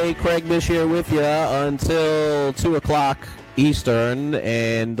Today. Craig Mish here with you until 2 o'clock Eastern.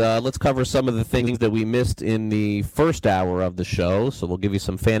 And let's cover some of the things that we missed in the first hour of the show. So we'll give you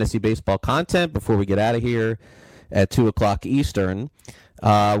some fantasy baseball content before we get out of here at 2 o'clock Eastern.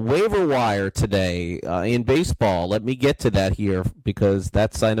 Waiver wire today in baseball. Let me get to that here because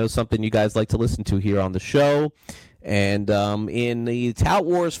that's, I know, something you guys like to listen to here on the show. And in the Tout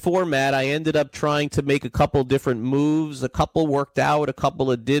Wars format, I ended up trying to make a couple different moves. A couple worked out, a couple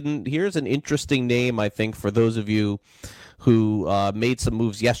that didn't. Here's an interesting name, I think, for those of you who made some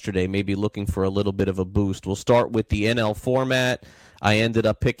moves yesterday, maybe looking for a little bit of a boost. We'll start with the NL format. I ended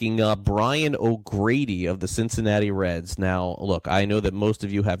up picking up Brian O'Grady of the Cincinnati Reds. Now, look, I know that most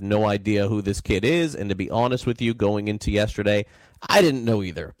of you have no idea who this kid is, and to be honest with you, going into yesterday, I didn't know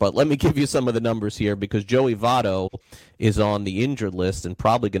either. But let me give you some of the numbers here because Joey Votto is on the injured list and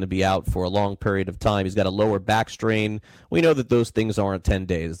probably going to be out for a long period of time. He's got a lower back strain. We know that those things aren't 10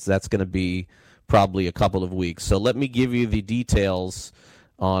 days. That's going to be probably a couple of weeks. So let me give you the details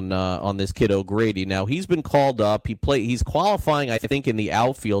on this kid O'Grady. Now, he's been called up. He's qualifying, I think, in the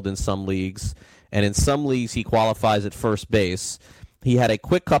outfield in some leagues, and in some leagues he qualifies at first base. He had a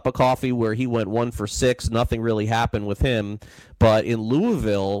quick cup of coffee where he went 1 for 6. Nothing really happened with him. But in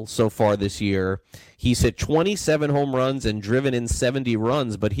Louisville so far this year, he's hit 27 home runs and driven in 70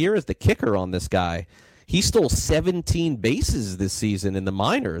 runs. But here is the kicker on this guy. He stole 17 bases this season in the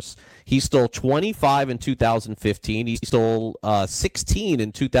minors. He stole 25 in 2015. He stole 16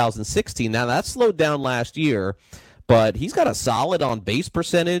 in 2016. Now, that slowed down last year, but he's got a solid on-base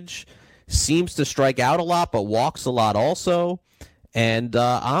percentage, seems to strike out a lot, but walks a lot also. And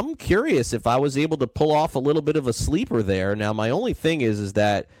I'm curious if I was able to pull off a little bit of a sleeper there. Now, my only thing is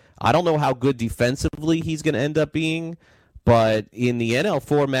that I don't know how good defensively he's going to end up being, but in the NL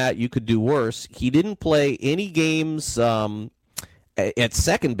format, you could do worse. He didn't play any games at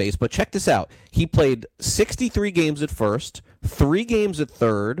second base, but check this out. He played 63 games at first, 3 games at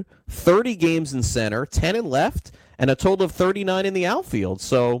third, 30 games in center, 10 in left, and a total of 39 in the outfield.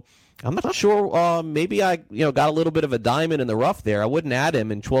 So I'm not sure. Maybe I got a little bit of a diamond in the rough there. I wouldn't add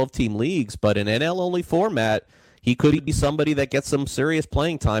him in 12-team leagues, but in NL-only format, he could be somebody that gets some serious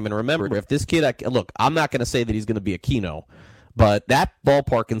playing time. And remember, if this kid, look, I'm not going to say that he's going to be a Keno, but that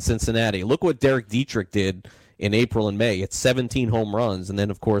ballpark in Cincinnati, look what Derek Dietrich did in April and May. It's 17 home runs, and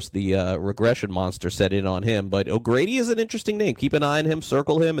then, of course, the regression monster set in on him. But O'Grady is an interesting name. Keep an eye on him,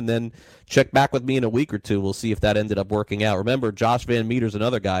 circle him, and then check back with me in a week or two. We'll see if that ended up working out. Remember, Josh Van Meter's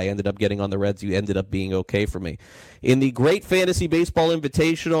another guy ended up getting on the Reds who ended up being okay for me. In the Great Fantasy Baseball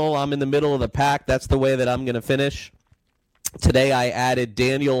Invitational, I'm in the middle of the pack. That's the way that I'm going to finish. Today I added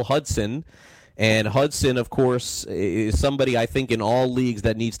Daniel Hudson. And Hudson, of course, is somebody I think in all leagues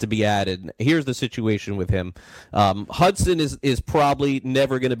that needs to be added. Here's the situation with him. Hudson is probably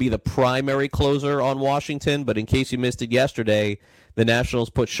never going to be the primary closer on Washington, but in case you missed it yesterday, the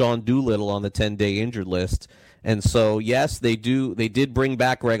Nationals put Sean Doolittle on the 10-day injured list. And so, yes, they did bring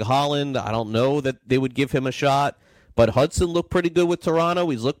back Greg Holland. I don't know that they would give him a shot. But Hudson looked pretty good with Toronto.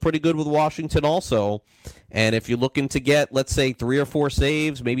 He's looked pretty good with Washington also. And if you're looking to get, let's say, 3 or 4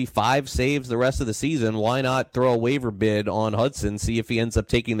 saves, maybe 5 saves the rest of the season, why not throw a waiver bid on Hudson, see if he ends up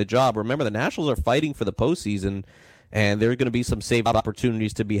taking the job? Remember, the Nationals are fighting for the postseason, and there are going to be some save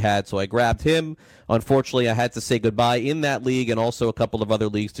opportunities to be had. So I grabbed him. Unfortunately, I had to say goodbye in that league and also a couple of other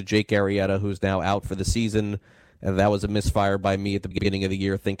leagues to Jake Arrieta, who's now out for the season. And that was a misfire by me at the beginning of the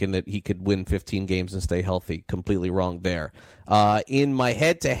year, thinking that he could win 15 games and stay healthy. Completely wrong there. In my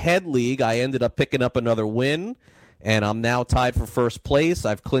head-to-head league, I ended up picking up another win, and I'm now tied for first place.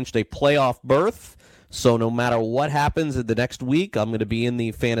 I've clinched a playoff berth, so no matter what happens in the next week, I'm going to be in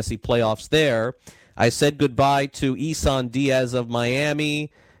the fantasy playoffs there. I said goodbye to Isan Diaz of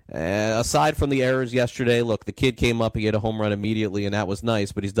Miami. Aside from the errors yesterday, look, the kid came up, he hit a home run immediately, and that was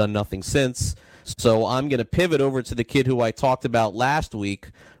nice, but he's done nothing since. So I'm going to pivot over to the kid who I talked about last week,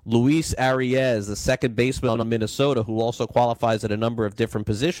 Luis Arias, the second baseman on Minnesota, who also qualifies at a number of different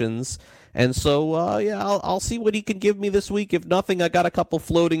positions. And so, I'll see what he can give me this week. If nothing, I got a couple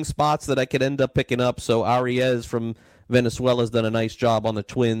floating spots that I could end up picking up. So Arias from Venezuela has done a nice job on the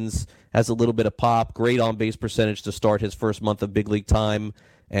Twins, has a little bit of pop, great on-base percentage to start his first month of big league time.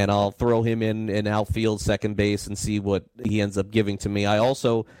 And I'll throw him in outfield, second base, and see what he ends up giving to me. I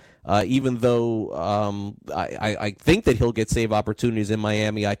also, even though I think that he'll get save opportunities in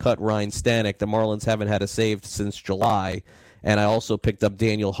Miami, I cut Ryan Stanek. The Marlins haven't had a save since July. And I also picked up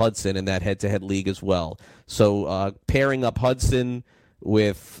Daniel Hudson in that head-to-head league as well. So pairing up Hudson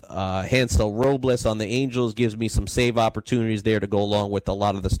with Hansel Robles on the Angels gives me some save opportunities there to go along with a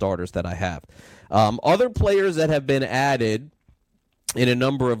lot of the starters that I have. Other players that have been added in a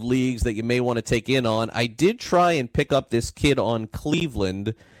number of leagues that you may want to take in on, I did try and pick up this kid on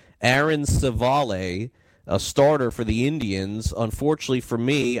Cleveland, Aaron Civale, a starter for the Indians. Unfortunately for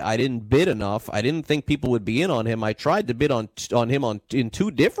me, I didn't bid enough. I didn't think people would be in on him. I tried to bid on him in two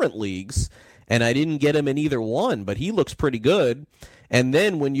different leagues, and I didn't get him in either one, but he looks pretty good. And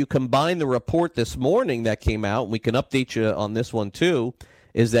then when you combine the report this morning that came out, and we can update you on this one too,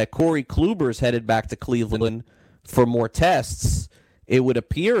 is that Corey Kluber's headed back to Cleveland for more tests. It would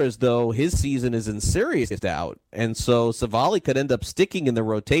appear as though his season is in serious doubt, and so Civale could end up sticking in the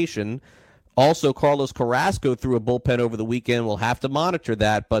rotation. Also, Carlos Carrasco threw a bullpen over the weekend. We'll have to monitor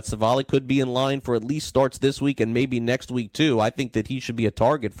that, but Civale could be in line for at least starts this week and maybe next week too. I think that he should be a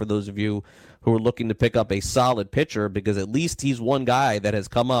target for those of you who are looking to pick up a solid pitcher, because at least he's one guy that has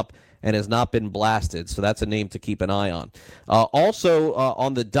come up and has not been blasted, so that's a name to keep an eye on. Also,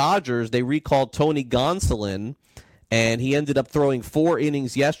 on the Dodgers, they recalled Tony Gonsolin, and he ended up throwing 4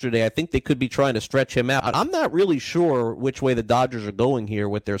 innings yesterday. I think they could be trying to stretch him out. I'm not really sure which way the Dodgers are going here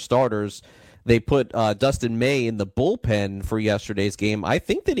with their starters. They put Dustin May in the bullpen for yesterday's game. I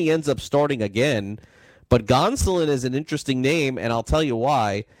think that he ends up starting again, but Gonsolin is an interesting name, and I'll tell you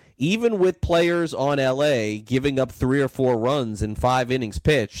why. Even with players on L.A. giving up 3 or 4 runs in 5 innings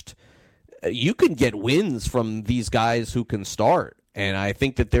pitched, you can get wins from these guys who can start. And I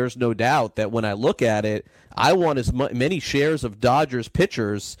think that there's no doubt that when I look at it, I want as many shares of Dodgers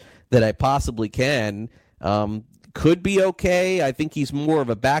pitchers that I possibly can. Could be okay. I think he's more of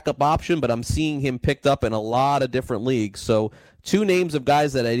a backup option, but I'm seeing him picked up in a lot of different leagues. So 2 names of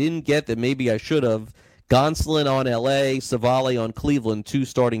guys that I didn't get that maybe I should have. Gonsolin on L.A., Civale on Cleveland, 2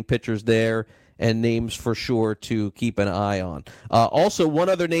 starting pitchers there, and names for sure to keep an eye on. Also, one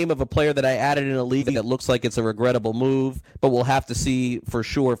other name of a player that I added in a league that looks like it's a regrettable move, but we'll have to see for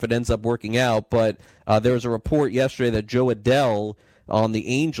sure if it ends up working out. But there was a report yesterday that Joe Adell on the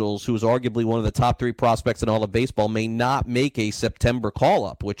Angels, who is arguably one of the top 3 prospects in all of baseball, may not make a September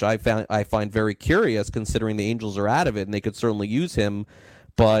call-up, which I find very curious considering the Angels are out of it, and they could certainly use him.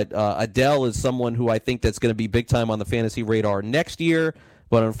 But Adell is someone who I think that's going to be big time on the fantasy radar next year.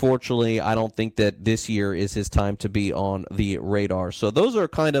 But unfortunately, I don't think that this year is his time to be on the radar. So those are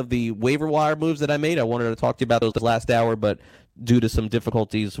kind of the waiver wire moves that I made. I wanted to talk to you about those last hour, but due to some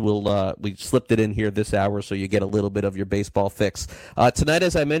difficulties, we slipped it in here this hour so you get a little bit of your baseball fix. Tonight,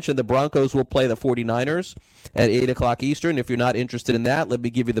 as I mentioned, the Broncos will play the 49ers at 8 o'clock Eastern. If you're not interested in that, let me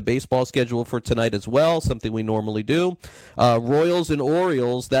give you the baseball schedule for tonight as well, something we normally do. Royals and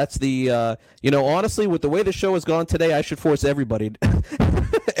Orioles, that's the, honestly, with the way the show has gone today, I should force everybody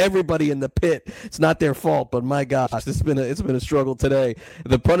in the pit. It's not their fault, but my gosh, it's been a struggle today.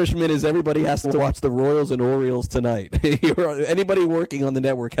 The punishment is everybody has to watch the Royals and Orioles tonight. Anybody working on the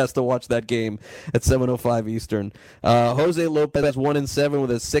network has to watch that game at 7:05 Eastern. Jose Lopez 1-7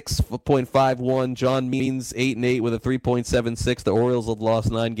 with a 6.51. John Means 8-8 with a 3.76. The Orioles have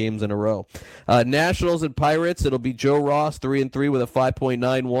lost 9 games in a row. Nationals and Pirates, it'll be Joe Ross 3-3 with a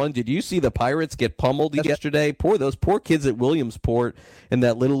 5.91. Did you see the Pirates get pummeled yesterday? Those poor kids at Williamsport in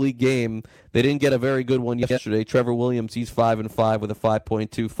that Little League game. They didn't get a very good one yesterday. Trevor Williams, he's 5-5 with a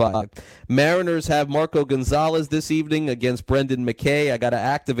 5.25. Mariners have Marco Gonzalez this evening against Brendan McKay. I got to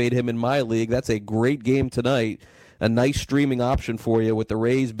activate him in my league. That's a great game tonight. A nice streaming option for you with the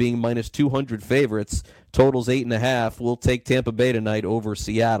Rays being minus 200 favorites. Totals 8.5. We'll take Tampa Bay tonight over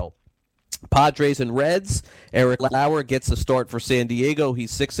Seattle. Padres and Reds, Eric Lauer gets a start for San Diego.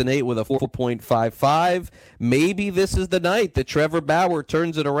 He's 6-8 with a 4.55. Maybe this is the night that Trevor Bauer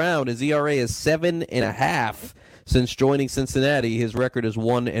turns it around. His ERA is 7.5 since joining Cincinnati. His record is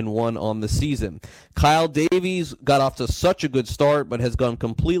 1-1 on the season. Kyle Davies got off to such a good start, but has gone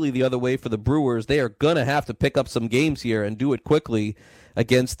completely the other way for the Brewers. They are going to have to pick up some games here and do it quickly,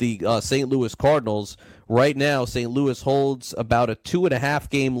 against the St. Louis Cardinals. Right now, St. Louis holds about a 2.5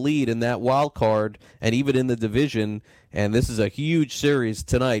 game lead in that wild card and even in the division. And this is a huge series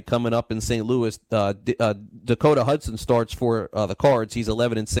tonight coming up in St. Louis. Dakota Hudson starts for the Cards. He's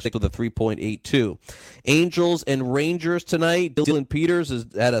 11-6 with a 3.82. Angels and Rangers tonight. Dylan Peters has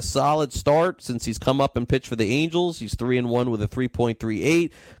had a solid start since he's come up and pitched for the Angels. He's 3-1 with a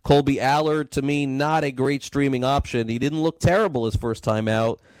 3.38. Colby Allard, to me, not a great streaming option. He didn't look terrible his first time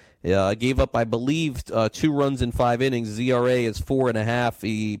out. Gave up, I believe, 2 runs in 5 innings. ZRA is 4.5.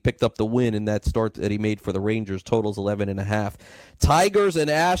 He picked up the win in that start that he made for the Rangers. Totals 11.5. Tigers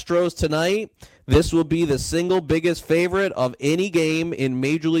and Astros tonight. This will be the single biggest favorite of any game in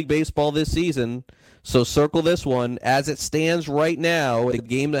Major League Baseball this season. So circle this one. As it stands right now, the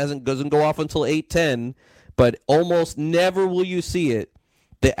game doesn't go off until 8:10, but almost never will you see it.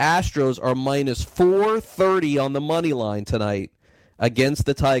 The Astros are minus 430 on the money line tonight against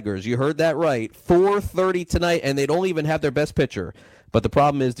the Tigers. You heard that right. 430 tonight, and they don't even have their best pitcher. But the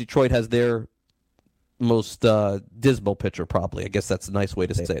problem is Detroit has their most dismal pitcher, probably. I guess that's a nice way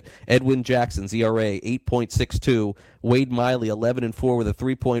to say it. Edwin Jackson's ERA, 8.62. Wade Miley, 11-4 with a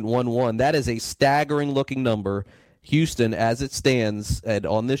 3.11. That is a staggering-looking number. Houston, as it stands and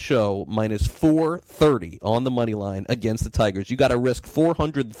on this show, minus 430 on the money line against the Tigers. You got to risk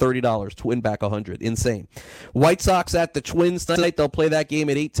 $430 to win back 100. Insane. White Sox at the Twins tonight. They'll play that game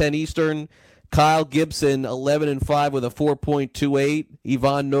at 8:10 Eastern. Kyle Gibson, 11-5 with a 4.28.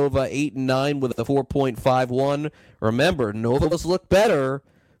 Ivan Nova, 8-9 with a 4.51. Remember, Nova's look better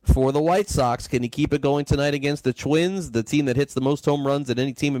for the White Sox. Can he keep it going tonight against the Twins, the team that hits the most home runs at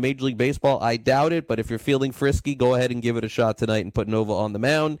any team in Major League Baseball? I doubt it, but if you're feeling frisky, go ahead and give it a shot tonight and put Nova on the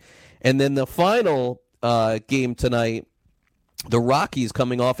mound. And then the final game tonight, the Rockies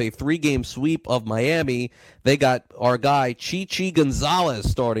coming off a 3-game sweep of Miami. They got our guy Chichi Gonzalez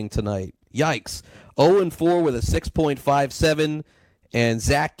starting tonight. Yikes. 0-4 with a 6.57, and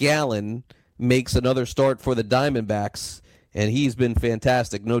Zach Gallen makes another start for the Diamondbacks. And he's been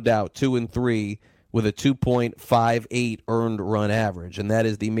fantastic, no doubt, 2-3 with a 2.58 earned run average. And that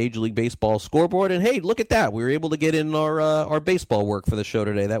is the Major League Baseball scoreboard. And, hey, look at that. We were able to get in our baseball work for the show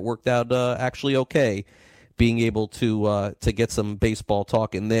today. That worked out actually okay, being able to get some baseball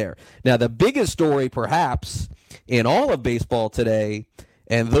talk in there. Now, the biggest story, perhaps, in all of baseball today,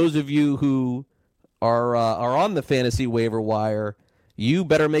 and those of you who are on the fantasy waiver wire, you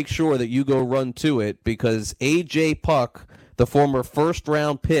better make sure that you go run to it, because A.J. Puck, the former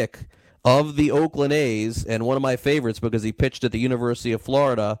first-round pick of the Oakland A's, and one of my favorites because he pitched at the University of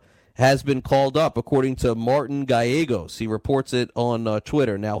Florida, has been called up, according to Martin Gallegos. He reports it on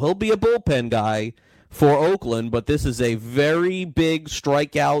Twitter. Now, he'll be a bullpen guy for Oakland, but this is a very big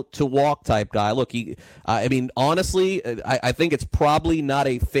strikeout-to-walk type guy. Look, honestly, I think it's probably not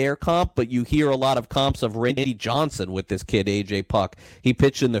a fair comp, but you hear a lot of comps of Randy Johnson with this kid, A.J. Puck. He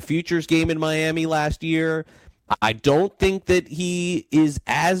pitched in the Futures game in Miami last year. I don't think that he is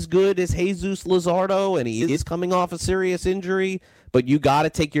as good as Jesus Luzardo, and he is coming off a serious injury, but you got to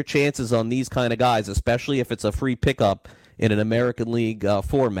take your chances on these kind of guys, especially if it's a free pickup in an American League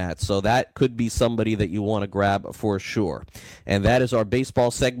format. So that could be somebody that you want to grab for sure. And that is our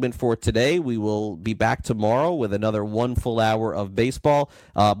baseball segment for today. We will be back tomorrow with another 1 full hour of baseball.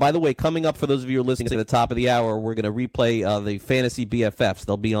 By the way, coming up, for those of you who are listening to the top of the hour, we're going to replay the Fantasy BFFs.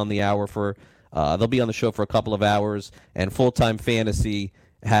 They'll be on the show for a couple of hours, and Full-Time Fantasy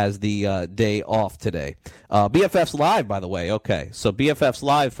has the day off today. BFF's live, by the way. Okay, so BFF's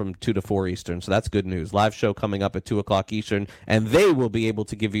live from 2 to 4 Eastern, so that's good news. Live show coming up at 2 o'clock Eastern, and they will be able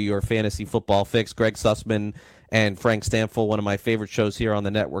to give you your fantasy football fix. Greg Sussman and Frank Stanfill, one of my favorite shows here on the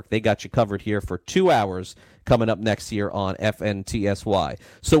network, they got you covered here for 2 hours coming up next year on FNTSY.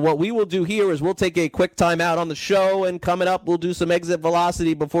 So what we will do here is we'll take a quick time out on the show, and coming up we'll do some exit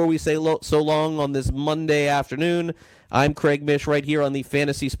velocity before we say so long on this Monday afternoon. I'm Craig Mish right here on the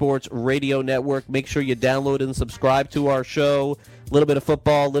Fantasy Sports Radio Network. Make sure you download and subscribe to our show. A little bit of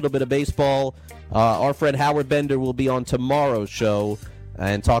football, a little bit of baseball. Our friend Howard Bender will be on tomorrow's show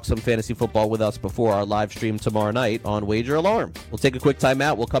and talk some fantasy football with us before our live stream tomorrow night on Wager Alarm. We'll take a quick time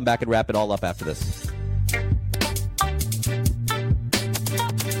out. We'll come back and wrap it all up after this.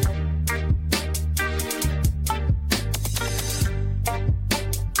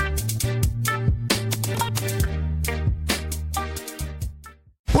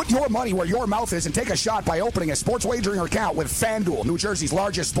 your money where your mouth is and take a shot by opening a sports wagering account with FanDuel, New Jersey's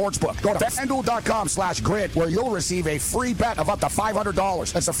largest sportsbook. Go to FanDuel.com/grid where you'll receive a free bet of up to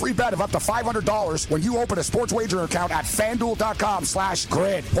 $500. That's a free bet of up to $500 when you open a sports wagering account at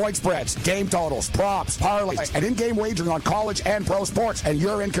FanDuel.com/grid. Point spreads, game totals, props, parlays, and in-game wagering on college and pro sports, and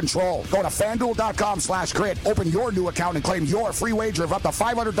you're in control. Go to FanDuel.com/grid. Open your new account and claim your free wager of up to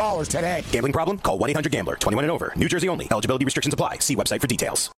 $500 today. Gambling problem? Call 1-800-GAMBLER. 21 and over. New Jersey only. Eligibility restrictions apply. See website for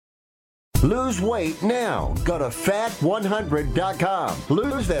details. Lose weight now. Go to fat100.com.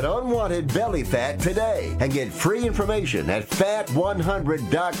 Lose that unwanted belly fat today and get free information at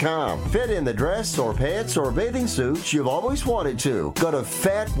fat100.com. Fit in the dress or pants or bathing suits you've always wanted to. Go to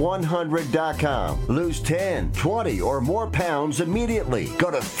fat100.com. Lose 10, 20, or more pounds immediately. Go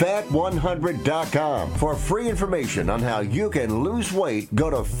to fat100.com. For free information on how you can lose weight,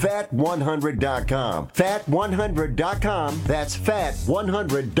 go to fat100.com. Fat100.com. That's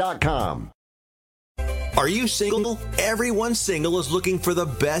fat100.com. Are you single? Everyone single is looking for the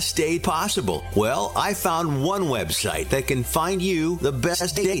best date possible. Well, I found one website that can find you the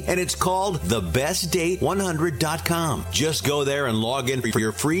best date, and it's called thebestdate100.com. Just go there and log in for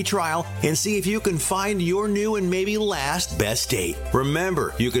your free trial and see if you can find your new and maybe last best date.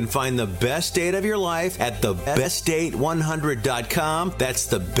 Remember, you can find the best date of your life at thebestdate100.com. That's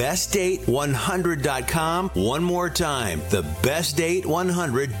thebestdate100.com. One more time,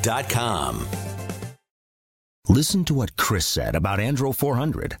 thebestdate100.com. Listen to what Chris said about Andro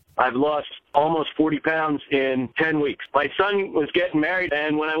 400. I've lost almost 40 pounds in 10 weeks. My son was getting married,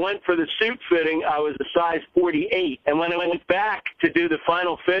 and when I went for the suit fitting, I was a size 48. And when I went back to do the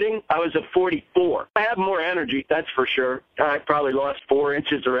final fitting, I was a 44. I have more energy, that's for sure. I probably lost 4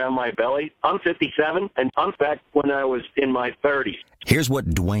 inches around my belly. I'm 57, and I'm back when I was in my 30s. Here's what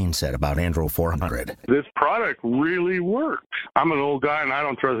Dwayne said about Andro 400. This product really works. I'm an old guy and I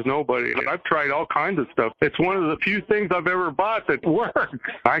don't trust nobody. I've tried all kinds of stuff. It's one of the few things I've ever bought that works.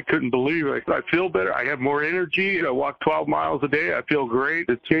 I couldn't believe it. I feel better. I have more energy. I walk 12 miles a day. I feel great.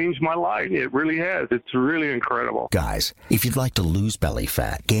 It's changed my life. It really has. It's really incredible. Guys, if you'd like to lose belly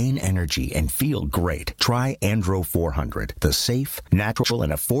fat, gain energy, and feel great, try Andro 400, the safe, natural,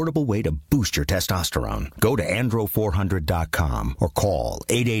 and affordable way to boost your testosterone. Go to andro400.com or call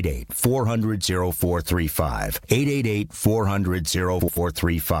 888-400-0435.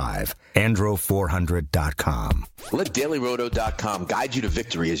 888-400-0435. Andro400.com. Let DailyRoto.com guide you to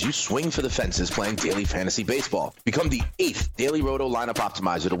victory as you swing for the fences playing daily fantasy baseball. Become the 8th Daily Roto lineup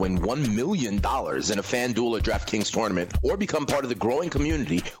optimizer to win $1 million in a FanDuel or DraftKings tournament, or become part of the growing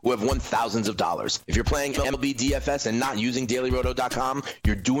community who have won thousands of dollars. If you're playing MLB DFS and not using DailyRoto.com,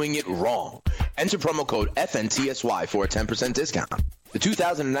 you're doing it wrong. Enter promo code FNTSY for a 10% discount. The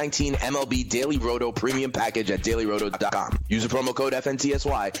 2019 MLB Daily Roto Premium Package at DailyRoto.com. Use the promo code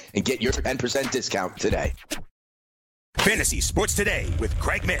FNTSY and get your 10% discount today. Fantasy Sports Today with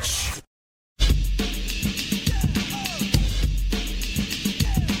Craig Mish.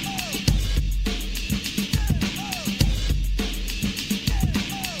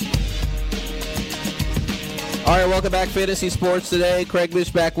 All right, welcome back, Fantasy Sports Today. Craig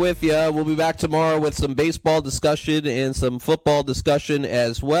Mish back with you. We'll be back tomorrow with some baseball discussion and some football discussion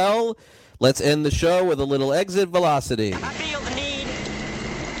as well. Let's end the show with a little exit velocity. I feel the need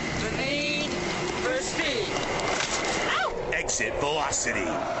for speed. Ow! Exit velocity.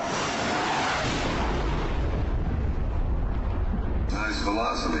 Nice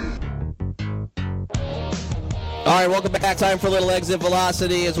velocity. All right, welcome back. Time for a little exit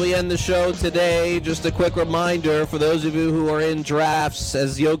velocity as we end the show today. Just a quick reminder for those of you who are in drafts,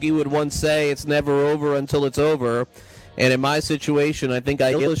 as Yogi would once say, it's never over until it's over. And in my situation, I think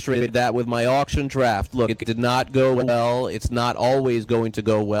I illustrated that with my auction draft. Look, it did not go well. It's not always going to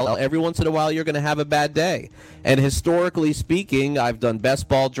go well. Every once in a while, you're going to have a bad day. And historically speaking, I've done best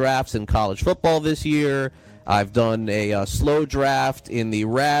ball drafts in college football this year. I've done a slow draft in the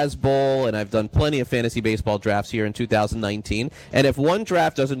Raz Bowl, and I've done plenty of fantasy baseball drafts here in 2019. And if one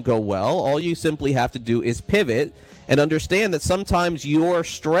draft doesn't go well, all you simply have to do is pivot and understand that sometimes your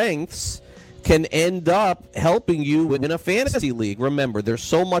strengths can end up helping you in a fantasy league. Remember, there's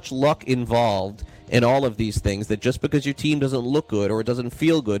so much luck involved in all of these things that just because your team doesn't look good or it doesn't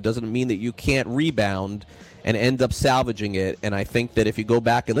feel good doesn't mean that you can't rebound and end up salvaging it. And I think that if you go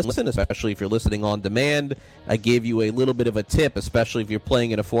back and listen, especially if you're listening on demand, I gave you a little bit of a tip, especially if you're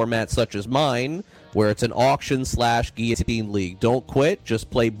playing in a format such as mine, where it's an auction/guillotine league. Don't quit. Just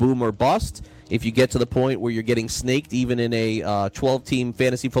play boom or bust. If you get to the point where you're getting snaked, even in a 12-team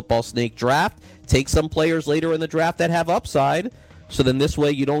fantasy football snake draft, take some players later in the draft that have upside, so then this way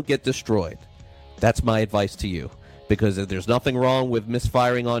you don't get destroyed. That's my advice to you. because there's nothing wrong with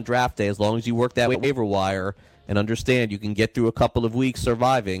misfiring on draft day as long as you work that waiver wire and understand you can get through a couple of weeks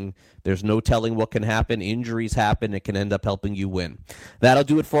surviving. There's no telling what can happen. Injuries happen. It can end up helping you win. That'll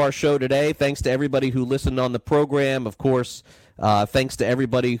do it for our show today. Thanks to everybody who listened on the program. Of course, thanks to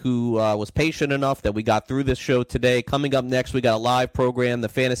everybody who was patient enough that we got through this show today. Coming up next, we got a live program, the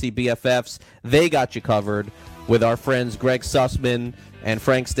Fantasy BFFs. They got you covered with our friends Greg Sussman and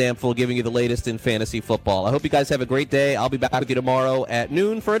Frank Stamfel giving you the latest in fantasy football. I hope you guys have a great day. I'll be back with you tomorrow at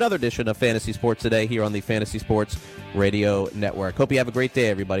noon for another edition of Fantasy Sports Today here on the Fantasy Sports Radio Network. Hope you have a great day,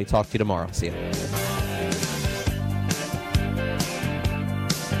 everybody. Talk to you tomorrow. See you.